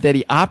earlier that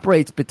he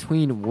operates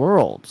between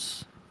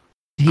worlds.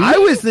 I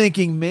was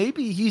thinking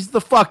maybe he's the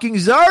fucking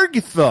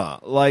Zargatha.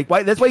 Like,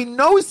 that's why he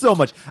knows so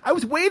much. I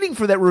was waiting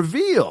for that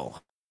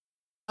reveal.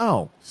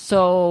 Oh.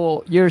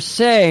 So you're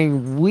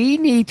saying we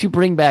need to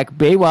bring back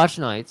Baywatch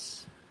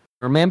Nights.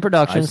 Merman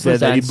Productions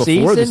presents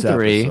season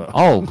 3.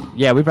 Oh,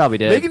 yeah, we probably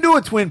did. They can do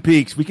it Twin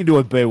Peaks. We can do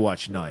it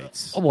Baywatch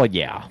Nights. Oh, well,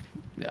 yeah.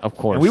 Of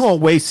course. And we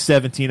won't waste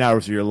 17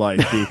 hours of your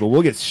life, people.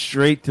 We'll get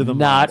straight to the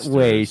monsters. Not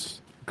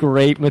waste.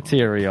 Great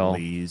material.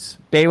 Please.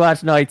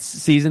 Baywatch Nights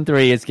season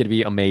 3 is going to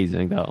be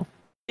amazing, though.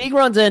 He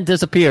runs in,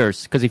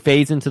 disappears because he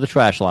fades into the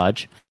trash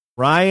lodge.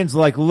 Ryan's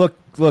like, look,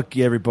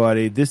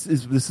 everybody, this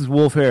is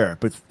wolf hair,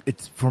 but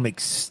it's from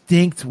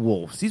extinct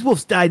wolves. These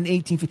wolves died in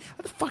 1850.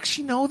 How the fuck does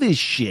she know this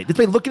shit? It's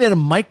by looking at a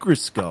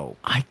microscope.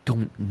 I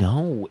don't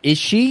know. Is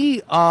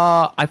she,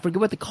 I forget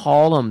what they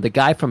call him, the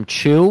guy from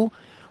Chew,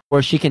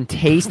 where she can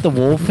taste the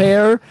wolf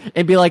hair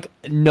and be like,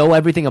 know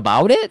everything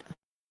about it?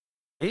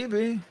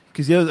 Maybe.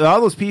 Because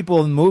all those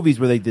people in movies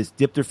where they just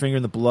dip their finger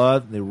in the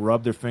blood, and they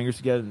rub their fingers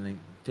together, and they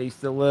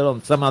taste it a little,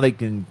 and somehow they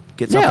can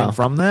get something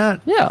from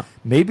that. Yeah.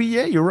 Maybe,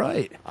 you're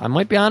right. I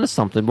might be onto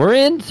something. We're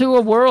into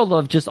a world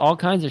of just all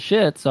kinds of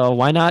shit, so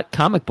why not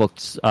comic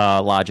books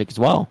logic as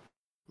well?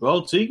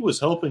 Well, Teague was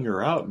helping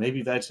her out.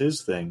 Maybe that's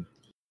his thing.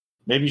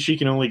 Maybe she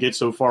can only get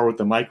so far with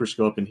the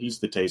microscope, and he's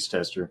the taste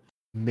tester.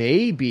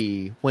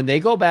 Maybe when they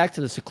go back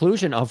to the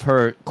seclusion of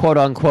her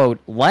quote-unquote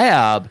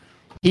lab,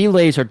 he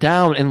lays her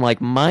down and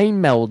like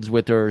mind melds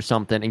with her or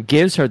something and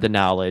gives her the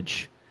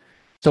knowledge.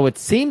 So it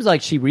seems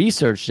like she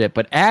researched it,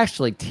 but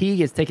actually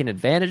Teague is taking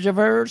advantage of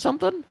her or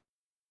something?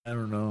 I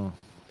don't know.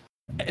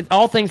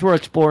 All things we're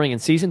exploring in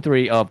Season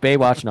 3 of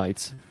Baywatch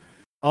Nights.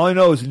 All I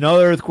know is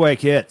another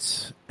earthquake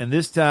hits, and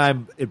this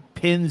time it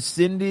pins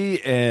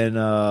Cindy and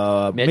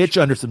Mitch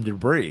under some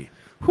debris.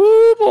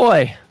 Whoo,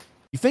 boy.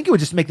 You think it would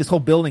just make this whole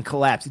building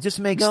collapse. It just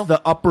makes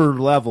the upper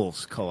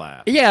levels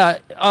collapse. Yeah,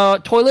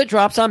 toilet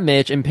drops on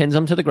Mitch and pins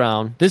him to the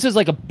ground. This is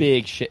like a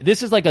big shit.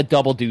 This is like a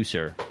double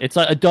deucer. It's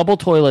like a double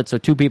toilet so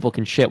two people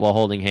can shit while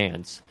holding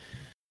hands.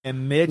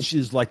 And Mitch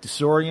is like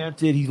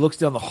disoriented. He looks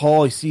down the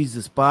hall. He sees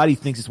this body. He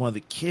thinks it's one of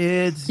the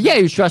kids. Yeah,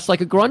 he was dressed like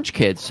a grunge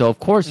kid. So, of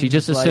course, he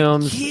just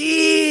assumes,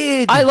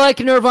 kid! I like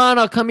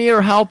Nirvana. Come here.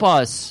 Help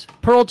us.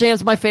 Pearl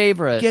Jam's my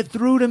favorite. Get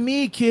through to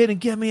me, kid, and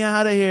get me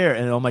out of here.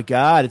 And, oh, my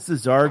God, it's the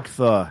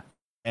Zargatha.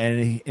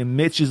 And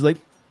Mitch is like,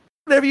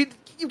 whatever, you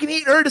can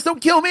eat her, just don't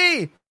kill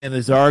me. And the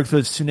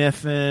Zargatha's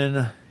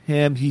sniffing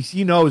him.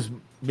 He knows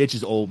Mitch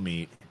is old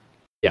meat.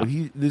 Yeah.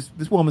 This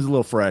woman's a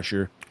little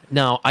fresher.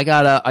 Now, I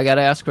gotta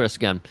ask Chris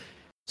again.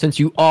 Since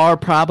you are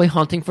probably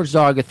hunting for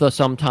Zargatha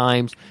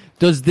sometimes,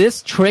 does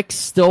this trick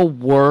still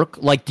work?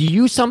 Like, do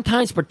you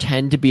sometimes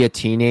pretend to be a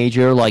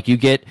teenager? Like, you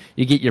get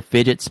your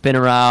fidget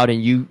spinner out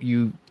and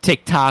you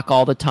TikTok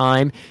all the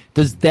time.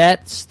 Does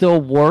that still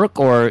work,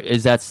 or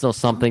is that still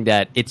something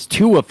that it's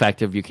too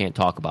effective? You can't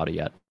talk about it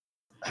yet.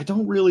 I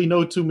don't really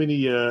know too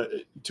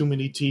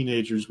many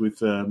teenagers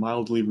with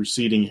mildly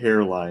receding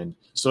hairline,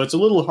 so it's a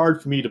little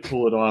hard for me to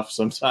pull it off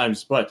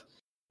sometimes. But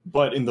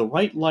in the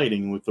right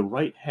lighting with the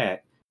right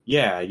hat,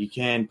 yeah, you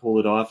can pull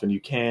it off, and you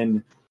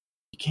can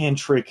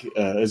trick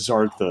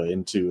Zargatha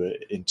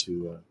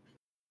into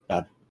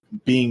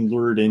being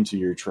lured into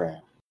your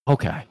trap.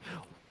 Okay.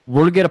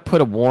 We're going to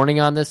put a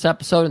warning on this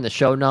episode in the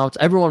show notes.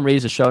 Everyone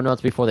reads the show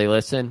notes before they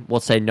listen.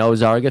 We'll say no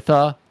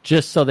Zargatha,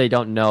 just so they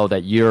don't know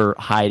that you're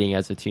hiding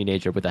as a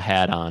teenager with a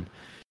hat on.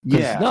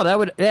 Yeah. No, that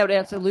would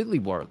absolutely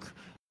work.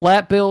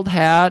 Flat billed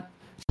hat,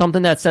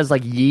 something that says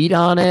like Yeet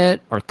on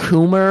it or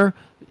Coomer,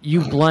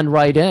 you blend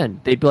right in.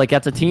 They'd be like,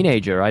 that's a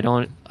teenager. I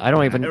don't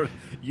even...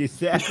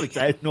 Exactly.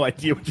 I have no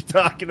idea what you're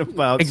talking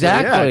about.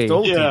 Exactly.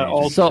 So, yeah,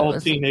 all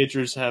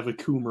teenagers have a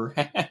Coomer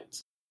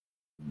hat.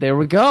 There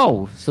we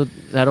go. So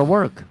that'll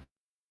work.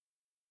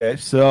 Okay,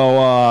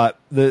 so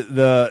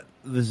the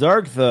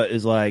Zargatha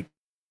is like,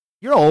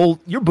 you're old,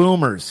 you're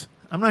boomers.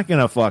 I'm not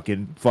gonna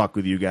fucking fuck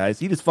with you guys.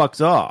 He just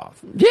fucks off.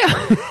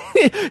 Yeah,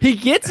 he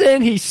gets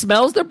in, he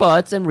smells their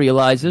butts, and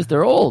realizes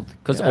they're old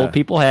because old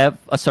people have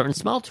a certain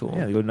smell to them.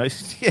 Yeah, they go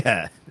nice.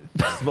 Yeah,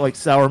 smell like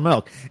sour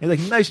milk. He's like,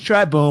 nice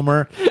try,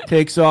 boomer.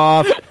 Takes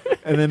off,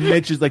 and then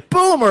Mitch is like,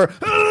 boomer,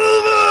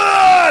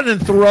 and then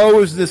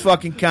throws this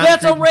fucking concrete.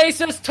 That's a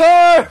racist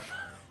term.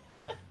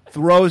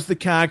 Throws the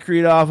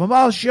concrete off him.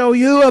 I'll show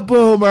you a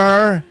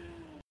boomer.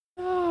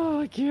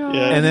 Oh god!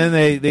 Yeah. And then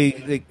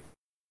they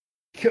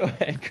go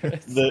ahead,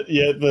 Chris.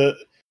 The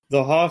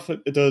the Hoff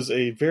does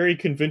a very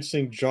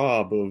convincing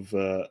job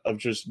of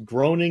just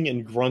groaning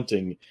and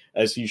grunting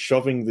as he's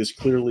shoving this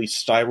clearly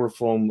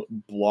styrofoam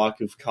block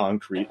of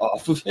concrete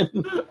off of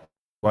him.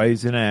 Why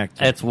he's an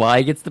actor. That's why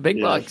he gets the big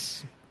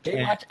bucks.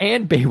 Baywatch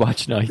and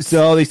Baywatch Nights.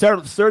 So they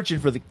start searching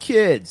for the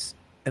kids,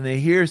 and they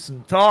hear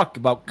some talk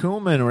about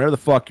cumin or whatever the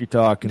fuck you're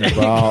talking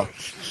about.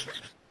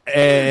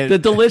 And the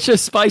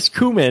delicious spiced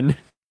cumin.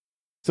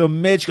 So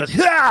Mitch goes,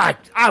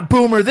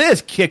 Boomer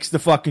this, kicks the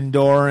fucking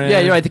door in.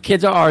 Yeah, you're right. The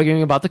kids are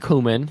arguing about the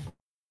cumin.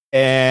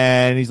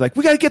 And he's like,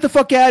 we got to get the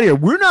fuck out of here.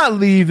 We're not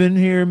leaving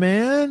here,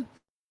 man.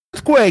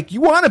 Earthquake.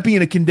 You want to be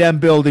in a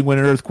condemned building when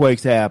an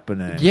earthquake's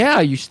happening.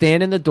 Yeah, you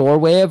stand in the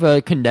doorway of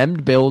a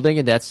condemned building,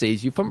 and that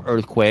saves you from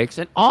earthquakes.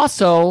 And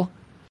also,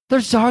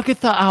 there's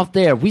Zargatha out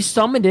there. We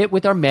summoned it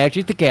with our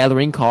Magic the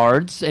Gathering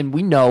cards, and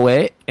we know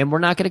it, and we're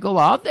not going to go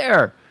out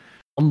there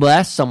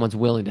unless someone's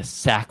willing to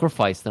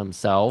sacrifice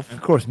themselves. And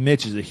of course,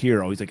 Mitch is a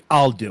hero. He's like,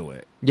 I'll do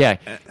it. Yeah,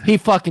 he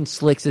fucking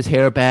slicks his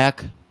hair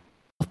back.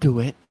 I'll do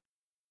it.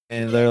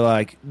 And they're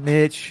like,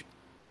 Mitch,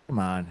 come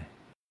on.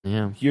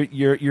 Yeah,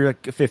 you're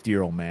like a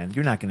 50-year-old man.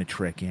 You're not going to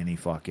trick any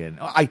fucking.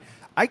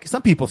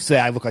 Some people say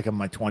I look like I'm in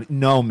my 20s.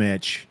 No,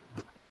 Mitch,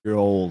 you're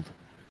old.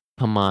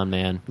 Come on,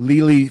 man.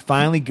 Lily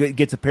finally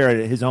gets a pair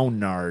of his own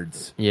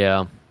nards.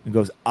 Yeah, and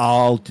goes,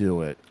 I'll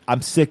do it.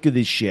 I'm sick of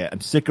this shit. I'm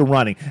sick of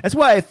running. That's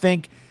why I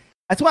think.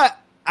 That's why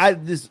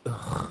this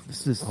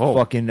is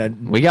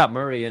fucking. We got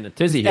Murray in a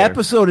tizzy here.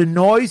 Episode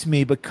annoys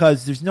me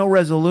because there's no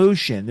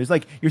resolution. There's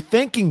like you're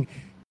thinking.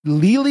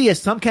 Lily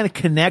has some kind of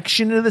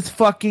connection to this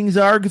fucking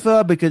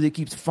Zargatha because it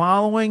keeps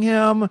following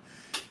him.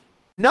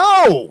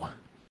 No!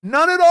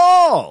 None at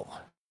all!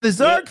 The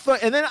Zargatha,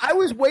 and then I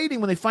was waiting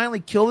when they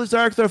finally kill the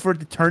Zargatha for it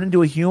to turn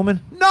into a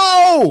human.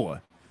 No!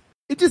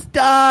 It just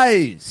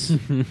dies!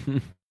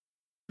 And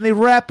they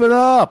wrap it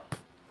up.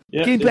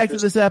 Getting back to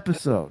this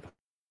episode.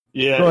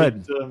 Yeah, go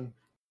ahead.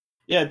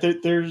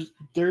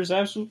 There's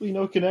absolutely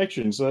no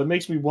connection, so it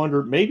makes me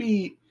wonder,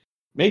 maybe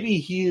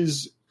he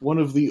is one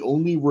of the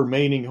only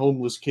remaining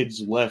homeless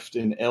kids left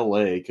in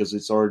L.A. because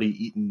it's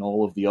already eaten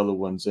all of the other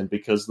ones, and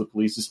because the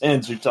police's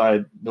hands are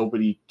tied,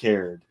 nobody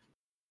cared.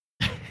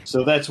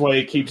 So that's why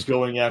it keeps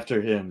going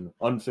after him.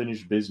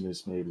 Unfinished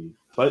business, maybe.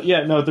 But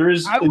yeah, no, there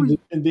is,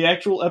 in the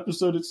actual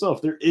episode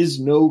itself, there is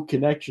no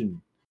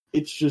connection.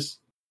 It's just,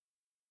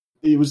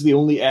 it was the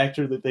only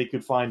actor that they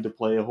could find to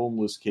play a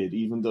homeless kid,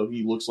 even though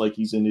he looks like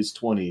he's in his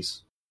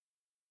 20s.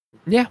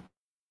 Yeah.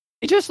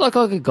 He just looked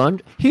like a gun.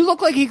 He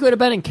looked like he could have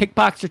been in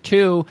Kickboxer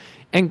 2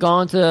 and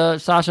gone to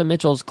Sasha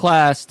Mitchell's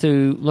class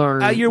to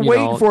learn. You're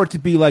waiting for it to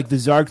be like the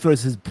Zargatha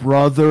is his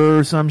brother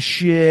or some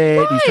shit.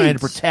 Right. He's trying to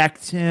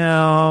protect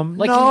him.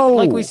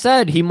 Like we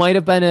said, he might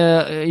have been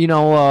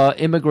a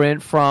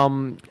immigrant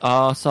from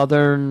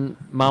southern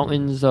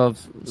mountains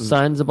of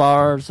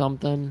Zanzibar or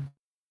something.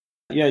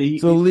 Yeah,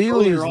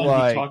 Lily's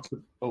like.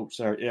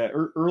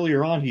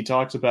 Earlier on, he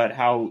talks about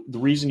how the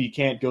reason he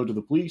can't go to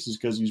the police is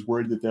because he's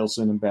worried that they'll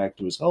send him back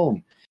to his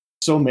home.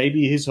 So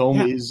maybe his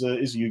home is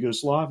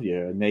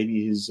Yugoslavia, and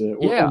maybe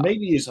or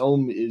maybe his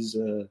home is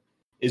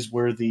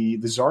where the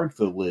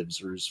Zargatha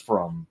lives or is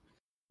from,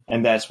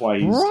 and that's why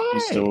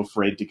he's so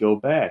afraid to go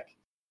back.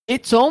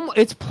 It's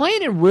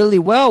playing it really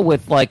well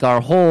with like our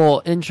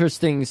whole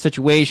interesting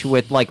situation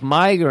with like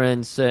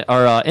migrants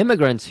or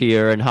immigrants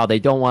here and how they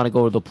don't want to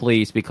go to the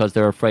police because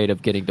they're afraid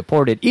of getting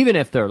deported, even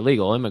if they're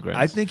legal immigrants.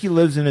 I think he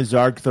lives in a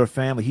Zargatha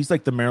family. He's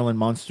like the Marilyn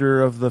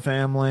Munster of the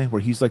family,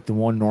 where he's like the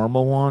one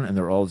normal one, and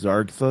they're all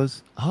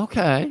Zargathas.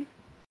 Okay.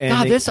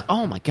 And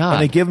oh my God.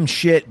 And they give him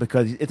shit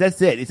because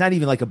that's it. It's not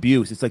even like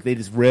abuse. It's like they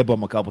just rib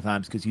him a couple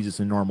times because he's just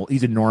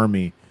he's a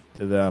normie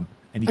to them.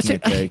 And he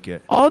can't take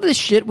it. All this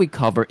shit we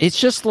cover, it's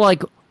just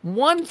like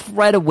one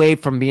thread away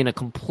from being a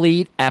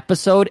complete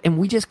episode, and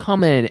we just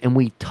come in and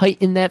we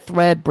tighten that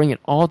thread, bring it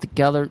all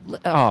together.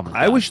 Oh my God.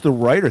 I wish the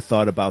writer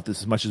thought about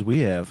this as much as we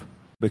have,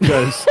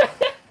 because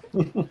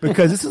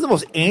this is the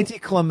most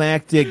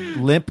anticlimactic,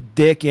 limp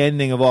dick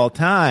ending of all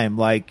time.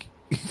 Like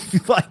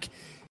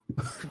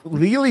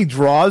Lily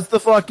draws the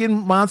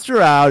fucking monster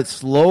out. It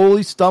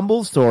slowly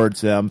stumbles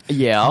towards him.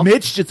 Yeah.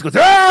 Mitch just goes,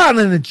 and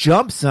then it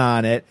jumps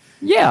on it.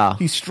 Yeah.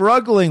 He's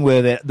struggling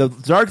with it. The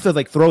Zargatha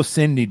like throws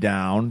Cindy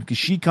down because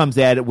she comes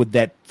at it with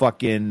that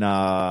fucking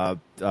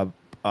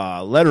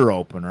letter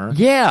opener.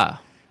 Yeah.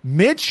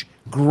 Mitch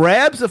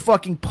grabs a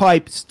fucking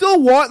pipe,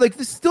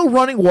 still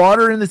running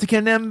water in this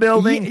condemned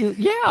building.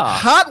 Yeah.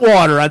 Hot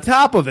water on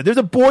top of it. There's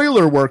a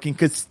boiler working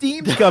because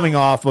steam's coming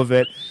off of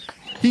it.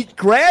 He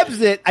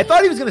grabs it. I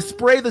thought he was going to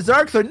spray the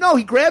Zargatha. No,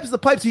 he grabs the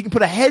pipe so he can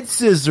put a head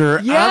scissor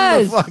on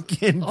the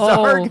fucking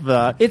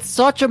Zargatha. It's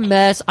such a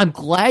mess. I'm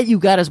glad you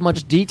got as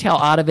much detail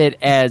out of it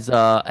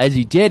as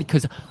you did,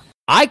 because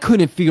I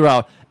couldn't figure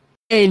out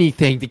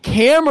anything. The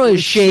camera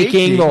is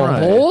shaking the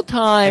whole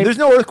time. And there's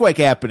no earthquake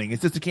happening.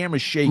 It's just the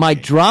camera's shaking. My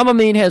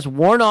Dramamine has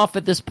worn off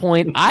at this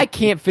point. I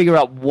can't figure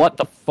out what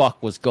the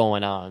fuck was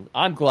going on.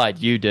 I'm glad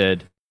you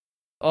did.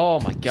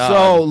 Oh, my God.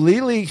 So,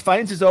 Lily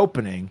finds his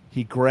opening.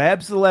 He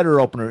grabs the letter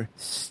opener,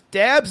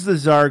 stabs the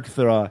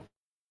Zargatha,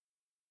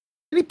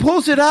 And he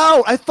pulls it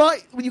out. I thought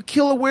when you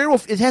kill a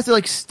werewolf, it has to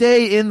like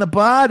stay in the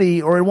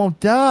body or it won't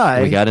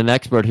die. We got an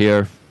expert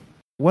here.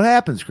 What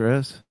happens,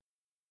 Chris?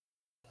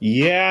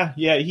 Yeah,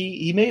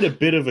 he made a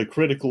bit of a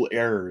critical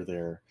error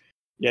there.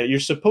 Yeah, you're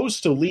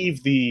supposed to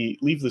leave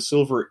the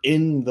silver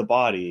in the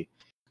body,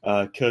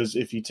 because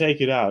if you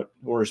take it out,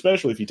 or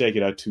especially if you take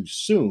it out too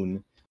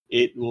soon,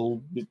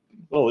 it'll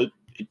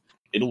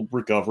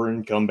recover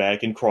and come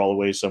back and crawl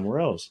away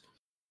somewhere else.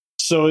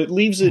 So it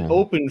leaves it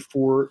open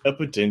for a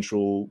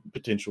potential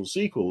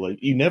sequel.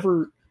 Like you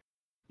never,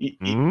 he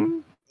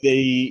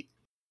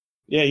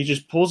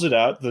just pulls it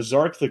out. The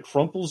Zarktha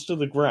crumples to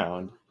the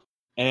ground,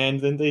 and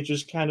then they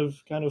just kind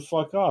of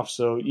fuck off.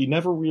 So you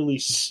never really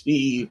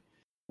see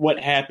what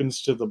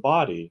happens to the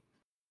body.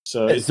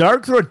 So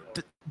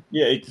Zarktha,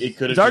 it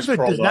could have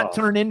Zarktha does not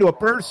turn into a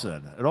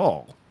person at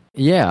all.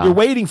 Yeah, you're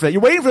waiting for that.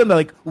 You're waiting for them to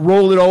like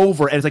roll it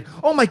over, and it's like,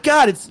 oh my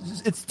god,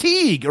 it's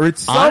Teague or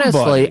it's somebody.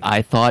 Honestly,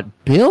 I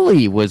thought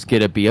Billy was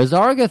gonna be a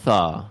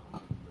Zargatha.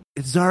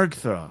 It's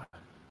Zargatha.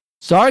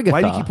 Zargatha.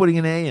 Why do you keep putting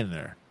an A in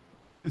there?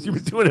 Because you've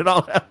been doing it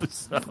all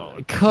episode.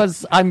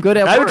 Because I'm good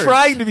at words. I'm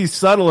trying to be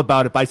subtle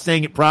about it by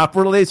saying it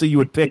properly, so you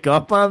would pick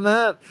up on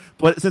that.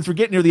 But since we're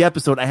getting near the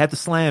episode, I have to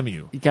slam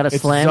you. You gotta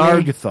slam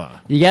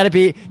Zargatha.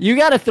 Me. You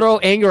gotta throw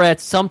anger at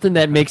something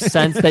that makes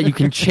sense that you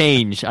can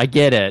change. I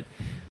get it.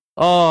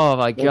 Oh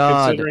my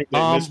god! Considering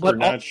they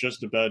mispronounced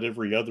just about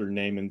every other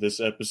name in this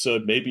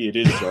episode, maybe it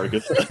is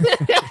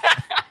Zargatha.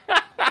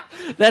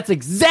 That's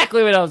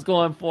exactly what I was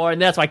going for,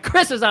 and that's why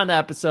Chris is on the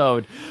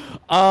episode.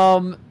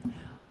 I'm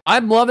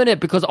loving it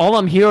because all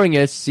I'm hearing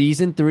is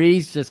season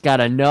 3's just got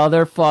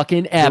another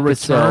fucking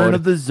episode. The return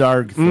of the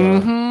Zargatha.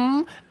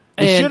 Mm-hmm.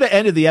 They should have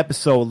ended the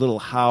episode a little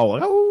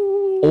howl.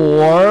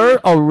 Or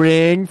a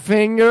ring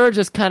finger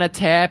just kind of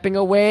tapping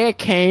away at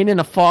Kane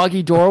in a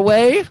foggy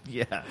doorway.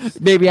 Yes.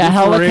 Maybe a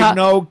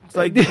helicopter.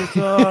 Like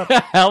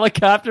a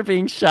helicopter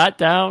being shot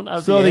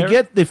down. So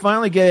they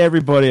finally get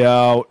everybody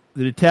out.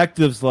 The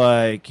detective's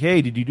like,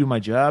 "Hey, did you do my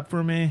job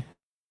for me?"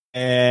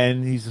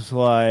 And he's just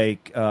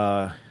like,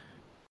 "Yeah,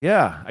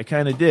 I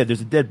kind of did.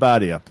 There's a dead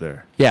body up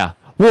there." Yeah.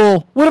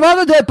 Well, what about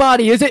the dead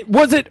body? Was it?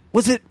 What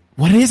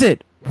is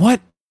it?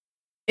 What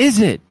is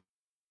it?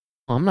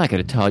 I'm not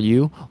going to tell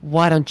you.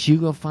 Why don't you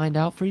go find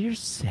out for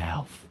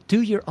yourself?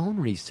 Do your own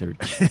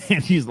research.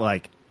 And he's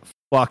like,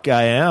 fuck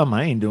I am.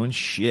 I ain't doing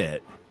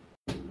shit.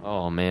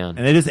 Oh, man.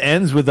 And it just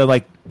ends with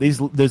there's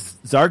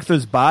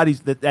Zarktha's bodies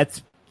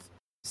that's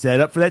set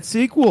up for that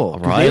sequel.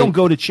 Right. They don't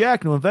go to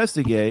check to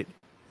investigate.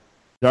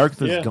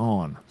 Zarktha's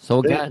gone.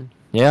 So again,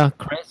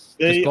 Chris,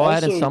 just go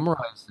ahead and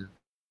summarize it.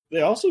 They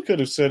also could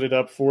have set it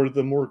up for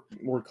the more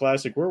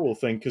classic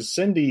werewolf thing, because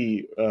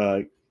Cindy,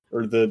 or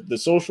the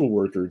social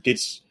worker,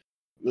 gets...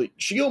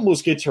 she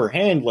almost gets her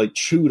hand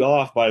chewed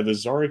off by the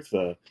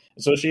Zarktha,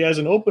 so she has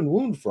an open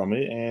wound from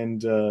it,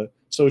 and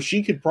so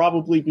she could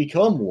probably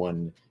become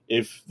one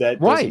if that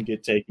doesn't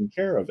get taken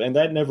care of, and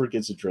that never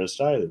gets addressed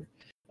either.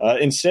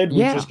 Instead, we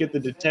just get the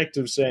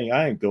detective saying,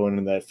 "I ain't going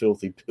in that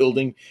filthy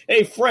building.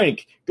 Hey,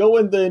 Frank, go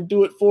in there and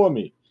do it for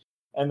me,"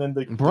 and then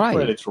the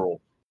credits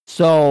roll.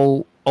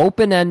 So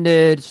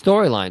open-ended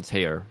storylines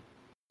here.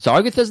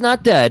 Zargatha's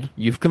not dead.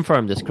 You've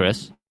confirmed this,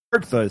 Chris.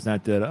 Zargatha is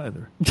not dead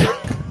either.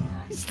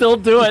 Still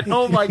do it.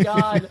 Oh my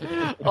god.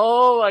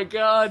 Oh my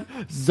god.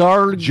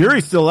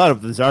 Jury's still out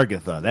of the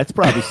Zargatha. That's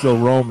probably still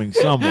roaming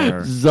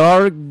somewhere.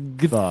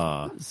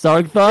 Zargatha.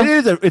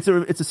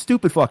 It's a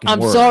stupid fucking word.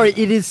 I'm sorry,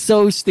 it is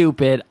so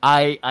stupid.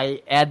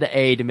 I add the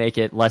A to make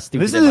it less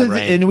stupid in my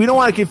brain. And we don't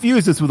want to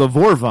confuse this with a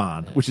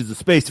Vorvon, which is a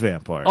space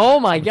vampire. Oh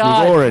my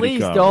god. Please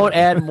don't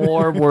add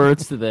more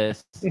words to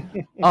this.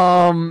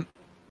 So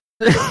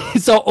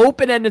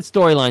open-ended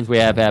storylines we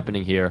have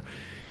happening here.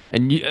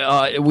 And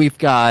we've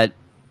got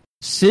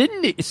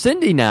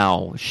Cindy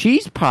now.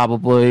 She's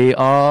probably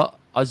a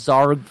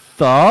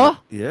Zargatha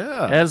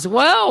as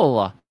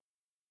well.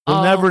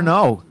 We'll never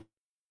know.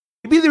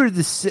 Maybe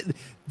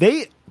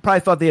they probably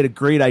thought they had a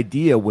great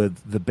idea with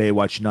the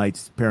Baywatch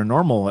Nights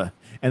paranormal,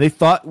 and they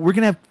thought we're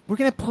gonna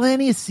have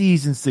plenty of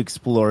seasons to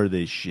explore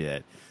this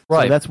shit.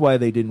 Right. So that's why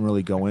they didn't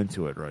really go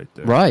into it right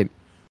there. Right.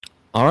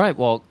 All right.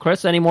 Well,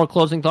 Chris, any more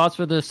closing thoughts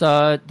for this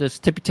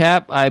Tippy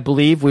Tap? I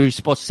believe we were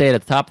supposed to say it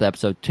at the top of the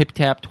episode. Tippy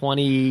Tap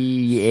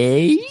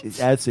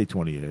 28? I'd say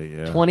 28,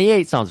 yeah.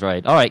 28 sounds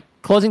right. All right.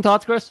 Closing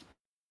thoughts, Chris?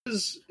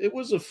 It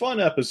was a fun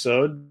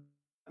episode.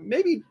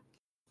 Maybe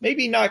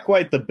not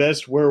quite the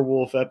best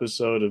werewolf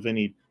episode of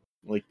any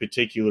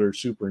particular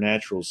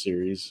supernatural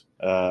series.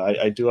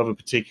 I do have a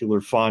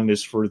particular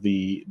fondness for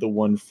the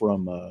one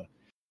from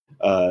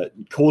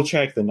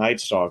Kolchak the Night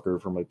Stalker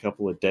from a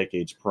couple of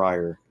decades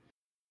prior.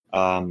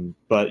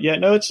 But yeah,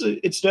 no,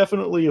 it's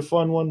definitely a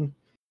fun one.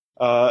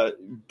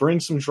 Bring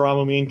some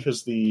Dramamine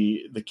because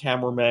the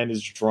cameraman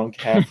is drunk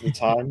half the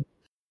time.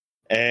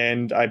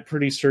 And I'm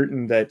pretty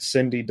certain that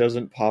Cindy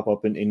doesn't pop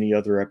up in any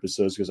other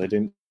episodes because I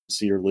didn't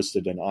see her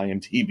listed on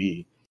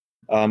IMDb.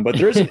 But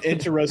there's an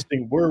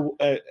interesting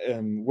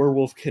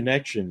werewolf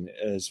connection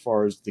as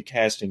far as the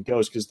casting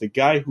goes, because the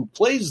guy who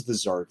plays the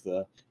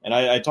Zarktha, and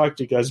I talked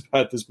to you guys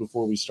about this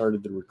before we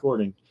started the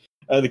recording,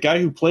 the guy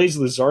who plays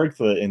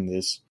Lizardtha in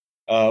this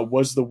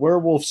was the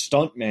werewolf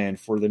stuntman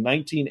for the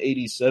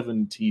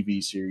 1987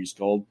 TV series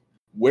called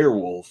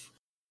Werewolf.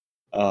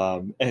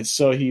 And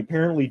so he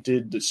apparently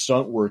did the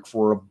stunt work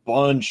for a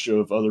bunch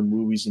of other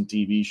movies and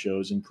TV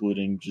shows,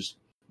 including just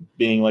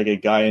being like a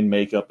guy in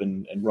makeup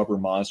and rubber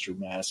monster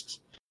masks,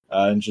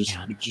 and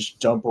just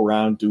jump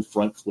around, do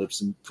front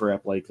flips and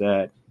crap like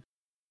that.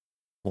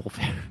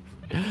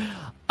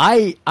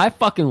 I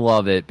fucking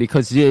love it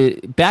because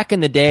back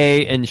in the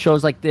day in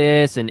shows like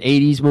this and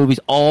 80s movies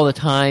all the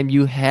time,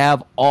 you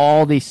have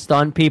all these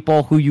stunt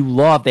people who you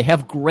love. They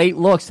have great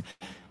looks.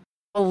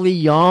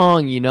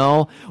 Young, you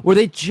know, where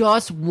they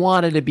just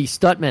wanted to be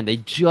stuntmen. They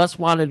just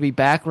wanted to be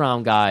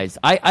background guys.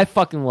 I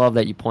fucking love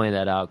that you pointed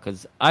that out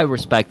because I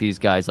respect these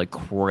guys like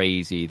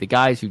crazy. The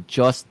guys who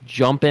just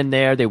jump in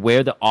there, they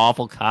wear the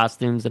awful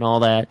costumes and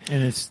all that.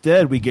 And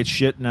instead, we get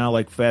shit now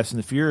like Fast and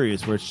the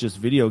Furious, where it's just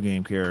video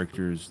game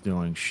characters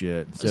doing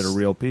shit instead of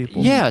real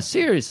people. Yeah,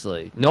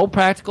 seriously. No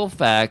practical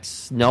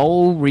effects,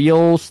 no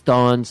real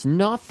stunts,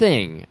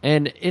 nothing.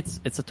 And it's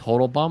a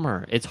total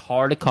bummer. It's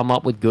hard to come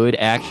up with good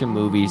action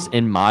movies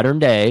in modern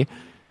day,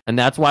 and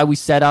that's why we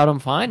set out on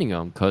finding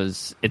them,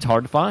 because it's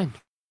hard to find.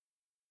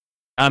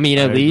 I mean,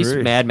 at least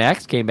Mad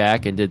Max came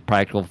back and did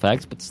practical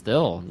effects, but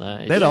still.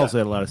 They also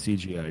had a lot of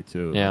CGI,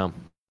 too.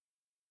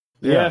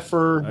 Yeah,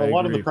 for a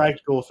lot of the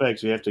practical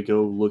effects, you have to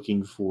go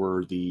looking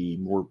for the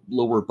more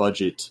lower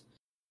budget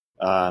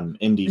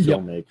indie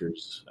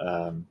filmmakers.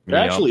 They're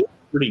actually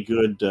a pretty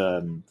good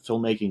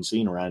filmmaking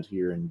scene around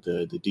here in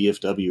the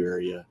DFW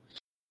area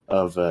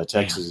of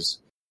Texas.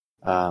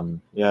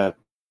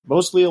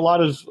 Mostly a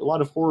lot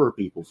of horror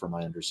people, from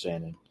my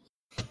understanding.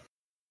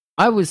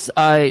 I was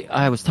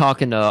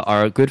talking to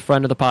our good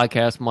friend of the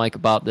podcast, Mike,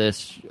 about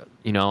this,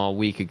 a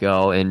week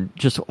ago, and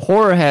just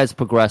horror has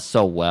progressed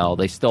so well.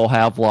 They still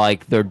have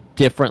like their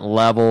different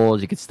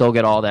levels. You can still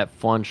get all that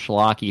fun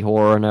schlocky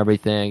horror and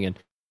everything, and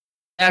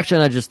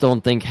action I just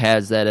don't think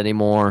has that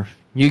anymore.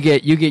 You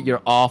get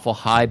your awful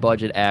high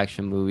budget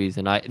action movies,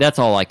 and that's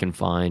all I can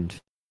find.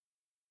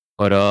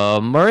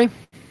 But Murray?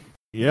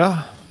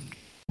 Yeah.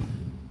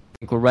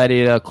 I think we're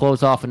ready to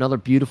close off another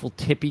beautiful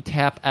Tippy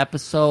Tap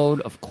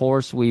episode. Of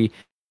course,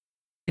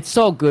 it's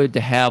so good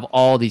to have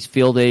all these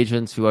field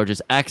agents who are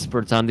just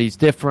experts on these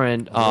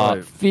different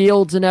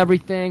fields and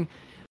everything.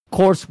 Of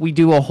course, we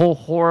do a whole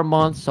horror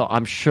month, so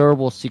I'm sure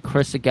we'll see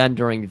Chris again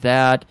during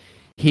that.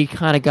 He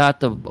kind of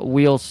got the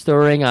wheels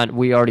stirring on.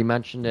 We already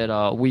mentioned it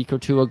a week or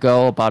two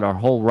ago about our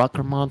whole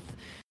Rucker month.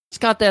 He's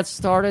got that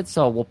started,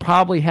 so we'll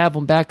probably have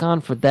him back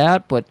on for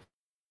that. But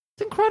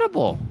it's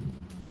incredible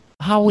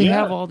how we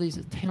have all these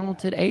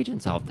talented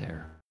agents out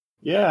there.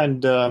 Yeah,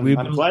 and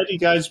I'm glad you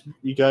guys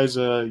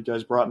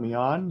brought me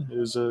on.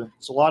 It's a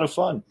lot of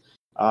fun.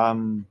 I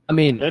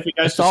mean, if you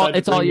guys decide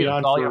to bring me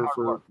on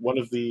for one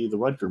of the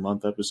Rutger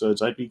Month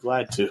episodes, I'd be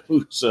glad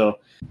to. So,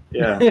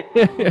 yeah.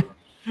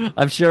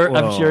 I'm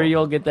sure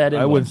you'll get that in.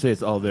 I wouldn't say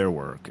it's all their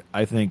work.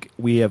 I think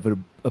we have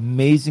an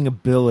amazing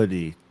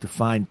ability to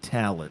find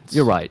talents.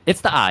 You're right. It's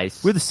the eyes.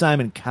 We're the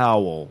Simon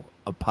Cowell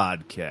of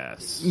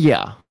podcasts.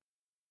 Yeah.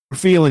 We're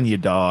feeling you,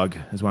 dog,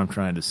 is what I'm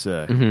trying to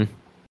say. Mm-hmm.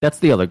 That's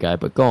the other guy,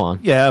 but go on.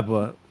 Yeah,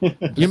 but...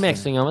 You're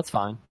mixing them. It's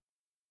fine.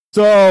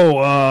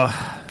 So,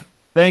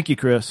 thank you,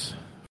 Chris, for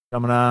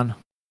coming on.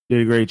 You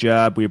did a great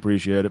job. We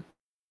appreciate it.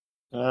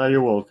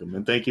 You're welcome,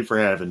 and thank you for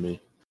having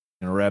me.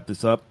 Gonna wrap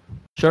this up?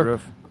 Sure.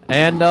 Griff?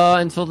 And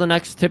until the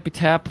next Tippy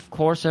Tap, of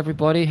course,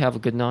 everybody, have a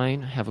good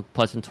night. Have a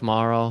pleasant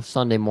tomorrow,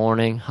 Sunday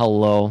morning.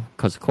 Hello,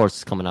 because, of course,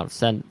 it's coming out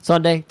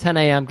Sunday, 10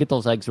 a.m. Get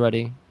those eggs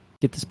ready.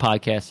 Get this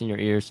podcast in your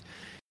ears.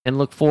 And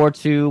look forward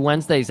to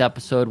Wednesday's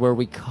episode where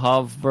we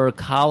cover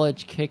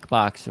College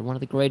Kickboxer, one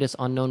of the greatest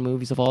unknown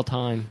movies of all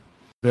time.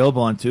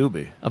 Available on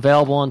Tubi.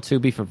 Available on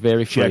Tubi for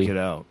very free. Check it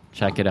out.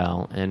 Check it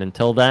out. And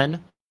until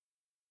then...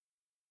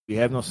 We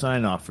have no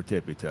sign-off for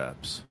Tippy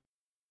Taps.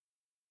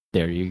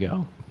 There you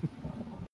go.